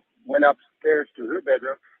 and then went upstairs to her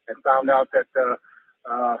bedroom and found out that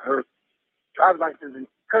her driver's license and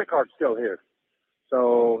credit card's still here.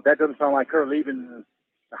 So that doesn't sound like her leaving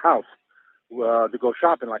the house to go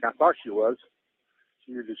shopping like I thought she was.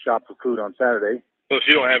 She usually shops for food on Saturday. So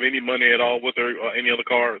she don't have any money at all with her, or any other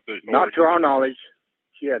car? Not to our knowledge.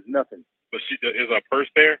 She has nothing. But is her purse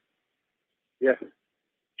there? Yes.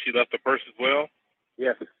 She left the purse as well?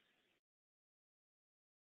 Yes.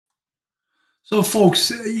 So, folks,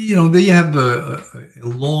 they have a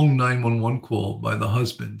long 911 call by the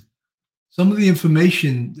husband. Some of the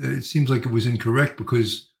information, it seems like it was incorrect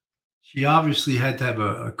because she obviously had to have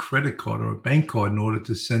a credit card or a bank card in order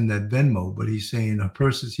to send that Venmo. But he's saying her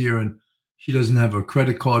purse is here and she doesn't have a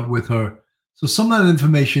credit card with her. So some of that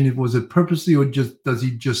information, was it purposely or does he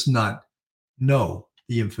just not know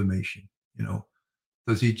the information?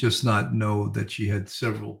 Does he just not know that she had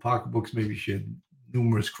several pocketbooks? Maybe she had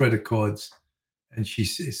numerous credit cards and she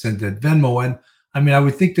sent that Venmo. And I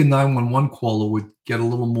would think the 911 caller would get a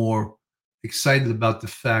little more excited about the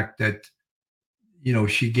fact that,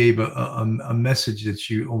 she gave a message that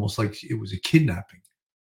she almost like it was a kidnapping.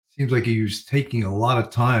 Seems like he was taking a lot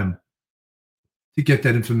of time to get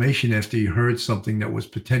that information after he heard something that was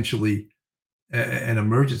potentially an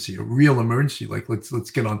emergency, a real emergency. Like,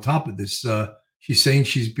 let's get on top of this. She's saying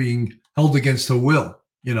she's being held against her will,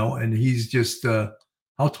 and he's just,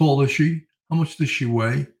 how tall is she? How much does she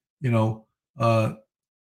weigh? It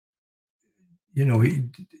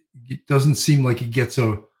doesn't seem like he gets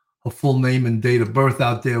a full name and date of birth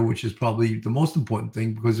out there, which is probably the most important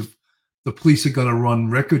thing, because if the police are going to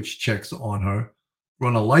run records checks on her,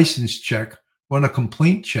 run a license check, run a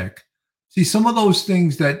complaint check. See, some of those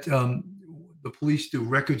things that the police do,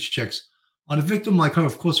 records checks on a victim like her.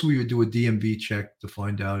 Of course, we would do a DMV check to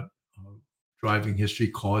find out driving history,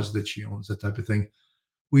 cars that she owns, that type of thing.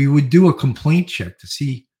 We would do a complaint check to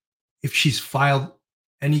see if she's filed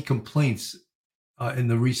any complaints in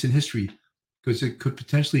the recent history, because it could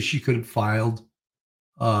potentially, she could have filed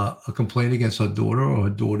a complaint against her daughter or her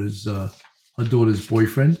daughter's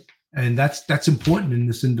boyfriend, and that's important in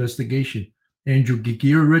this investigation. Andrew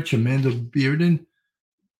Gigierich, Amanda Bearden,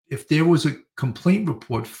 if there was a complaint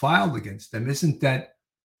report filed against them, isn't that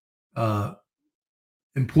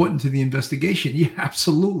important to the investigation? Yeah,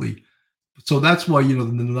 absolutely. So that's why, the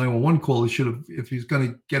 911 caller should have, if he's going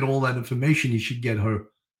to get all that information, he should get her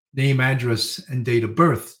name, address, and date of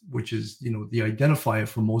birth, which is, the identifier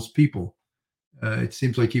for most people. It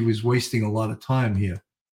seems like he was wasting a lot of time here.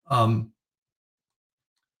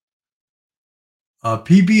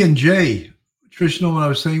 PB&J, Trish, know what I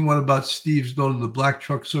was saying? What about Steve's daughter, the black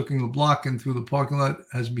truck circling the block and through the parking lot,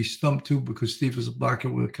 has me stumped too, because Steve is a blacker.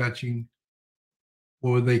 Were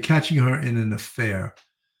they catching her in an affair?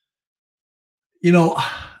 The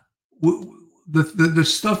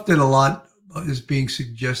stuff that a lot is being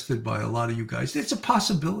suggested by a lot of you guys, it's a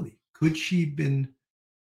possibility. Could she have been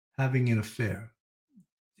having an affair?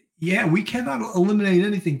 Yeah, we cannot eliminate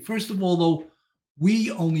anything. First of all, though,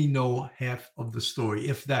 we only know half of the story,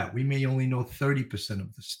 if that. We may only know 30%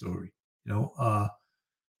 of the story.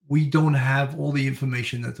 We don't have all the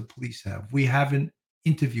information that the police have. We haven't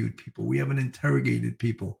interviewed people. We haven't interrogated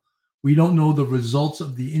people. We don't know the results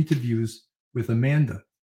of the interviews with Amanda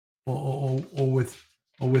or with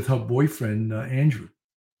her boyfriend, Andrew.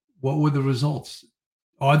 What were the results?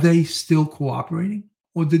 Are they still cooperating,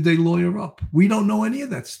 or did they lawyer up? We don't know any of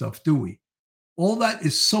that stuff, do we? All that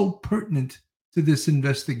is so pertinent to this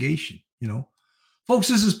investigation. Folks,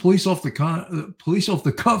 this is Police Off the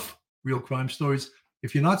Cuff, Real Crime Stories.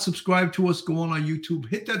 If you're not subscribed to us, go on our YouTube,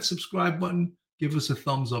 hit that subscribe button, give us a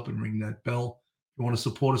thumbs up, and ring that bell. If you want to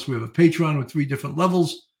support us, we have a Patreon with 3 different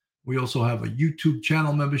levels. We also have a YouTube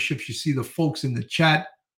channel membership. You see the folks in the chat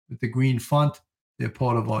with the green font. They're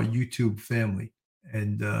part of our YouTube family,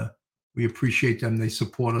 and we appreciate them. They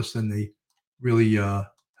support us, and they really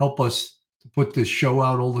help us to put this show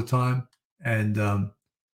out all the time. And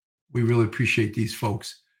we really appreciate these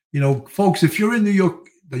folks. Folks, if you're in New York,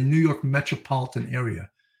 the New York metropolitan area,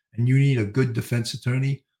 and you need a good defense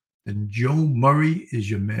attorney, then Joe Murray is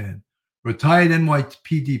your man. Retired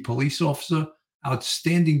NYPD police officer,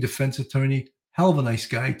 outstanding defense attorney, hell of a nice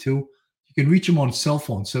guy too. You can reach him on cell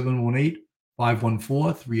phone,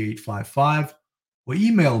 718-514-3855, or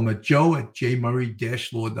email him at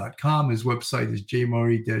joe@jmurray-law.com. His website is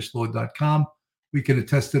jmurray-law.com. We can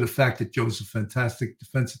attest to the fact that Joe's a fantastic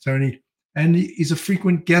defense attorney, and he's a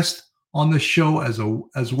frequent guest on the show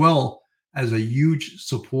as well as a huge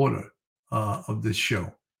supporter of this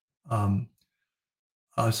show.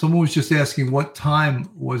 Someone was just asking what time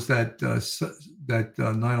was that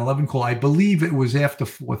 9/11 call. I believe it was after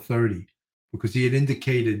 4:30, because he had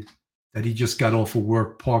indicated that he just got off of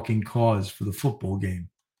work parking cars for the football game.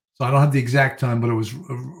 So I don't have the exact time, but it was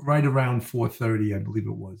right around 4:30, I believe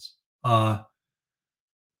it was.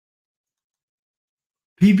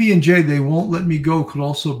 PB&J, they won't let me go, could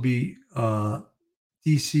also be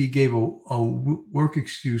DC gave a work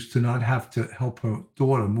excuse to not have to help her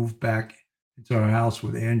daughter move back into her house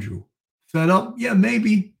with Andrew. Fed up? Yeah,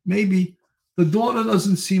 maybe. The daughter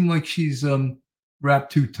doesn't seem like she's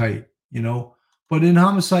wrapped too tight. But in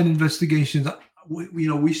homicide investigations,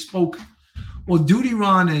 we spoke. Well, Duty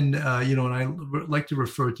Ron and and I like to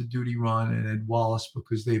refer to Duty Ron and Ed Wallace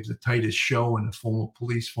because they have the tightest show, and the former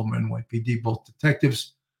police, former NYPD, both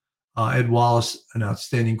detectives. Ed Wallace, an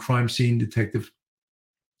outstanding crime scene detective.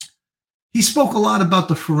 He spoke a lot about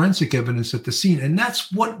the forensic evidence at the scene, and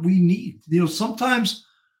that's what we need. Sometimes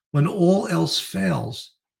when all else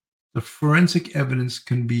fails, the forensic evidence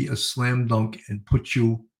can be a slam dunk and put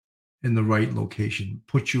you in the right location,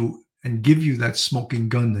 put you and give you that smoking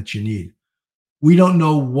gun that you need. We don't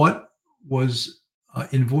know what was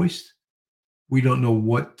invoiced. We don't know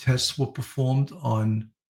what tests were performed on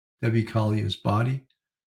Debbie Collier's body.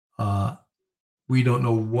 We don't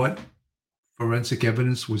know what forensic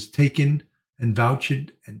evidence was taken and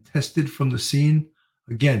vouched and tested from the scene.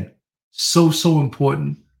 Again, so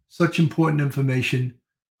important, such important information.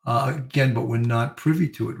 Again, but we're not privy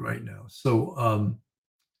to it right now. So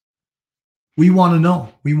we want to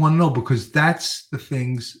know. We want to know because that's the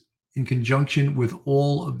things in conjunction with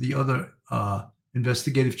all of the other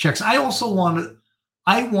investigative checks. I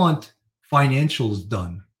want financials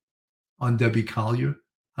done on Debbie Collier.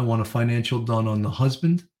 I want a financial done on the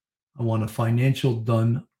husband. I want a financial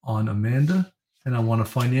done on Amanda. And I want a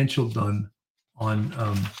financial done on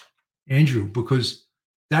Andrew, because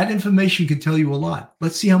that information can tell you a lot.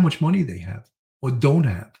 Let's see how much money they have or don't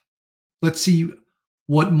have. Let's see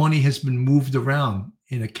what money has been moved around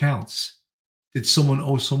in accounts. Did someone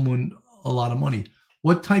owe someone a lot of money?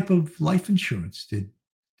 What type of life insurance did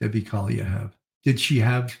Debbie Collier have? Did she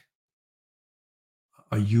have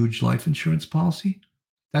a huge life insurance policy?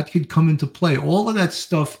 That could come into play. All of that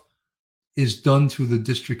stuff is done through the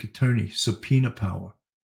district attorney, subpoena power.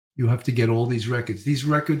 You have to get all these records.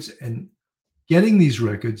 And getting these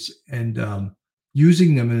records and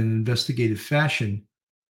using them in an investigative fashion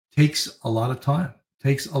takes a lot of time,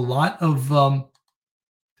 takes a lot of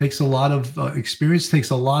experience,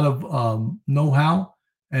 takes a lot of know-how,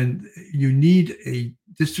 and you need a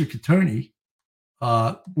district attorney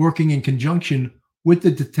working in conjunction with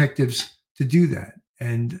the detectives to do that.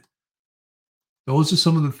 And those are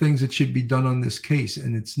some of the things that should be done on this case.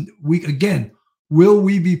 And will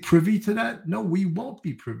we be privy to that? No, we won't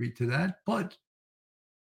be privy to that. But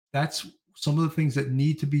that's some of the things that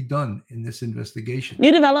need to be done in this investigation.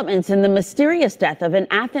 New developments in the mysterious death of an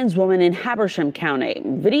Athens woman in Habersham County.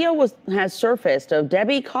 Video has surfaced of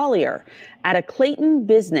Debbie Collier at a Clayton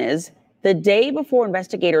business the day before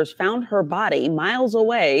investigators found her body miles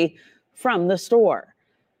away from the store.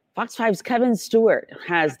 Fox 5's Kevin Stewart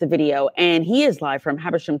has the video, and he is live from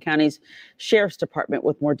Habersham County's Sheriff's Department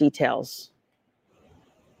with more details.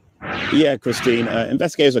 Yeah, Christine,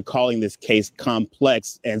 investigators are calling this case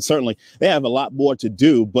complex, and certainly they have a lot more to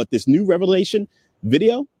do. But this new revelation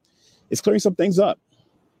video is clearing some things up.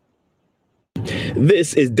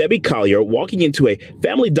 This is Debbie Collier walking into a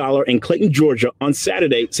Family Dollar in Clayton, Georgia on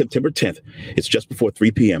Saturday, September 10th. It's just before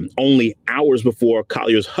 3 p.m., only hours before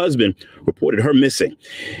Collier's husband reported her missing.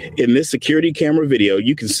 In this security camera video,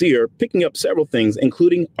 you can see her picking up several things,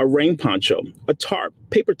 including a rain poncho, a tarp,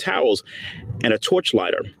 paper towels, and a torch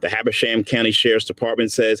lighter. The Habersham County Sheriff's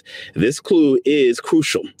Department says this clue is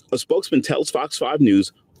crucial. A spokesman tells Fox 5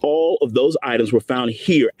 News all of those items were found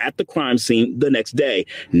here at the crime scene the next day,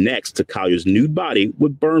 next to Collier's nude body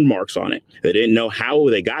with burn marks on it. They didn't know how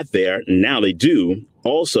they got there. Now they do.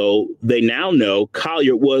 Also, they now know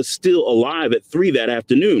Collier was still alive at 3 that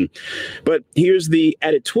afternoon. But here's the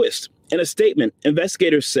added twist. In a statement,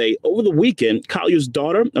 investigators say over the weekend, Collier's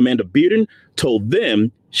daughter, Amanda Bearden, told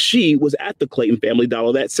them she was at the Clayton Family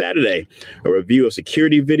Dollar that Saturday. A review of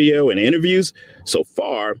security video and interviews so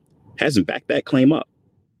far hasn't backed that claim up.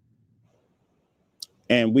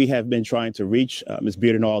 And we have been trying to reach Ms.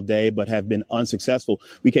 Bearden all day, but have been unsuccessful.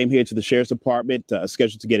 We came here to the Sheriff's Department,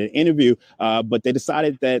 scheduled to get an interview, but they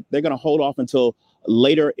decided that they're going to hold off until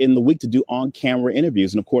later in the week to do on-camera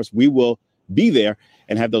interviews. And of course, we will be there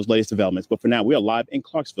and have those latest developments. But for now, we are live in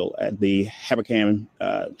Clarksville at the Habersham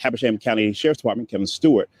County Sheriff's Department. Kevin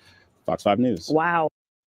Stewart, Fox 5 News. Wow.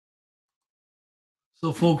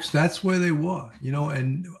 So, folks, that's where they were,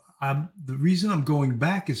 and the reason I'm going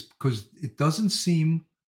back is because it doesn't seem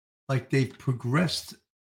like they've progressed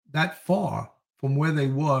that far from where they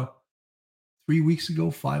were 3 weeks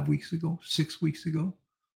ago, 5 weeks ago, 6 weeks ago.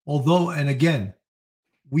 Although, and again,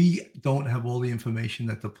 we don't have all the information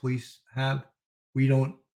that the police have. We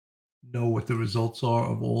don't know what the results are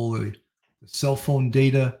of all the cell phone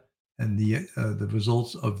data and the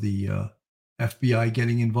results of the FBI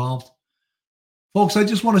getting involved. Folks, I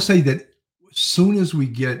just want to say that as soon as we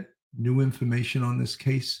get new information on this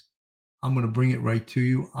case, I'm going to bring it right to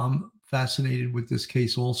you. I'm fascinated with this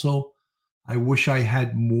case also. I wish I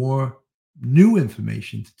had more new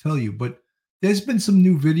information to tell you, but there's been some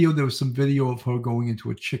new video. There was some video of her going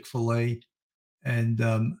into a Chick-fil-A, and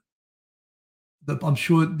I'm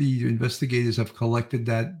sure the investigators have collected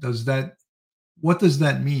that. What does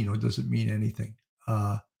that mean, or does it mean anything?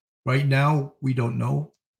 Right now, we don't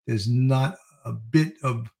know. There's not a bit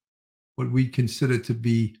of what we consider to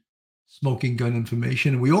be smoking gun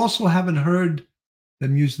information. We also haven't heard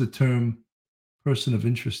them use the term person of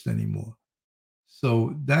interest anymore.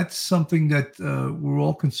 So that's something that we're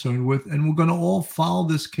all concerned with, and we're going to all follow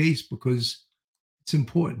this case because it's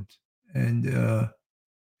important. And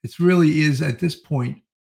it really is, at this point,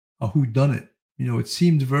 a whodunit. It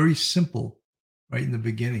seemed very simple right in the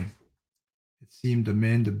beginning. It seemed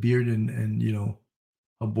Amanda Bearden and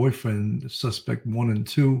her boyfriend, the suspect 1 and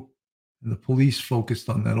 2, and the police focused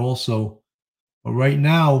on that also. But right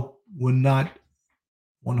now, we're not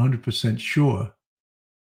 100% sure.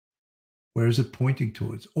 Where is it pointing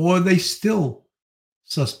towards? Or are they still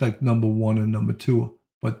suspect number 1 and number 2,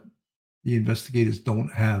 but the investigators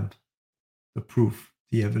don't have the proof,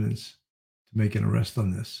 the evidence to make an arrest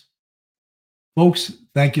on this? Folks,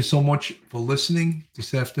 thank you so much for listening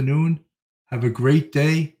this afternoon. Have a great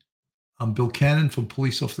day. I'm Bill Cannon from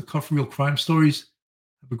Police Off the Cuff Real Crime Stories.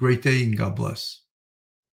 Have a great day and God bless.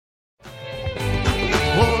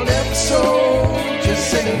 One episode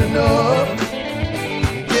just ain't enough.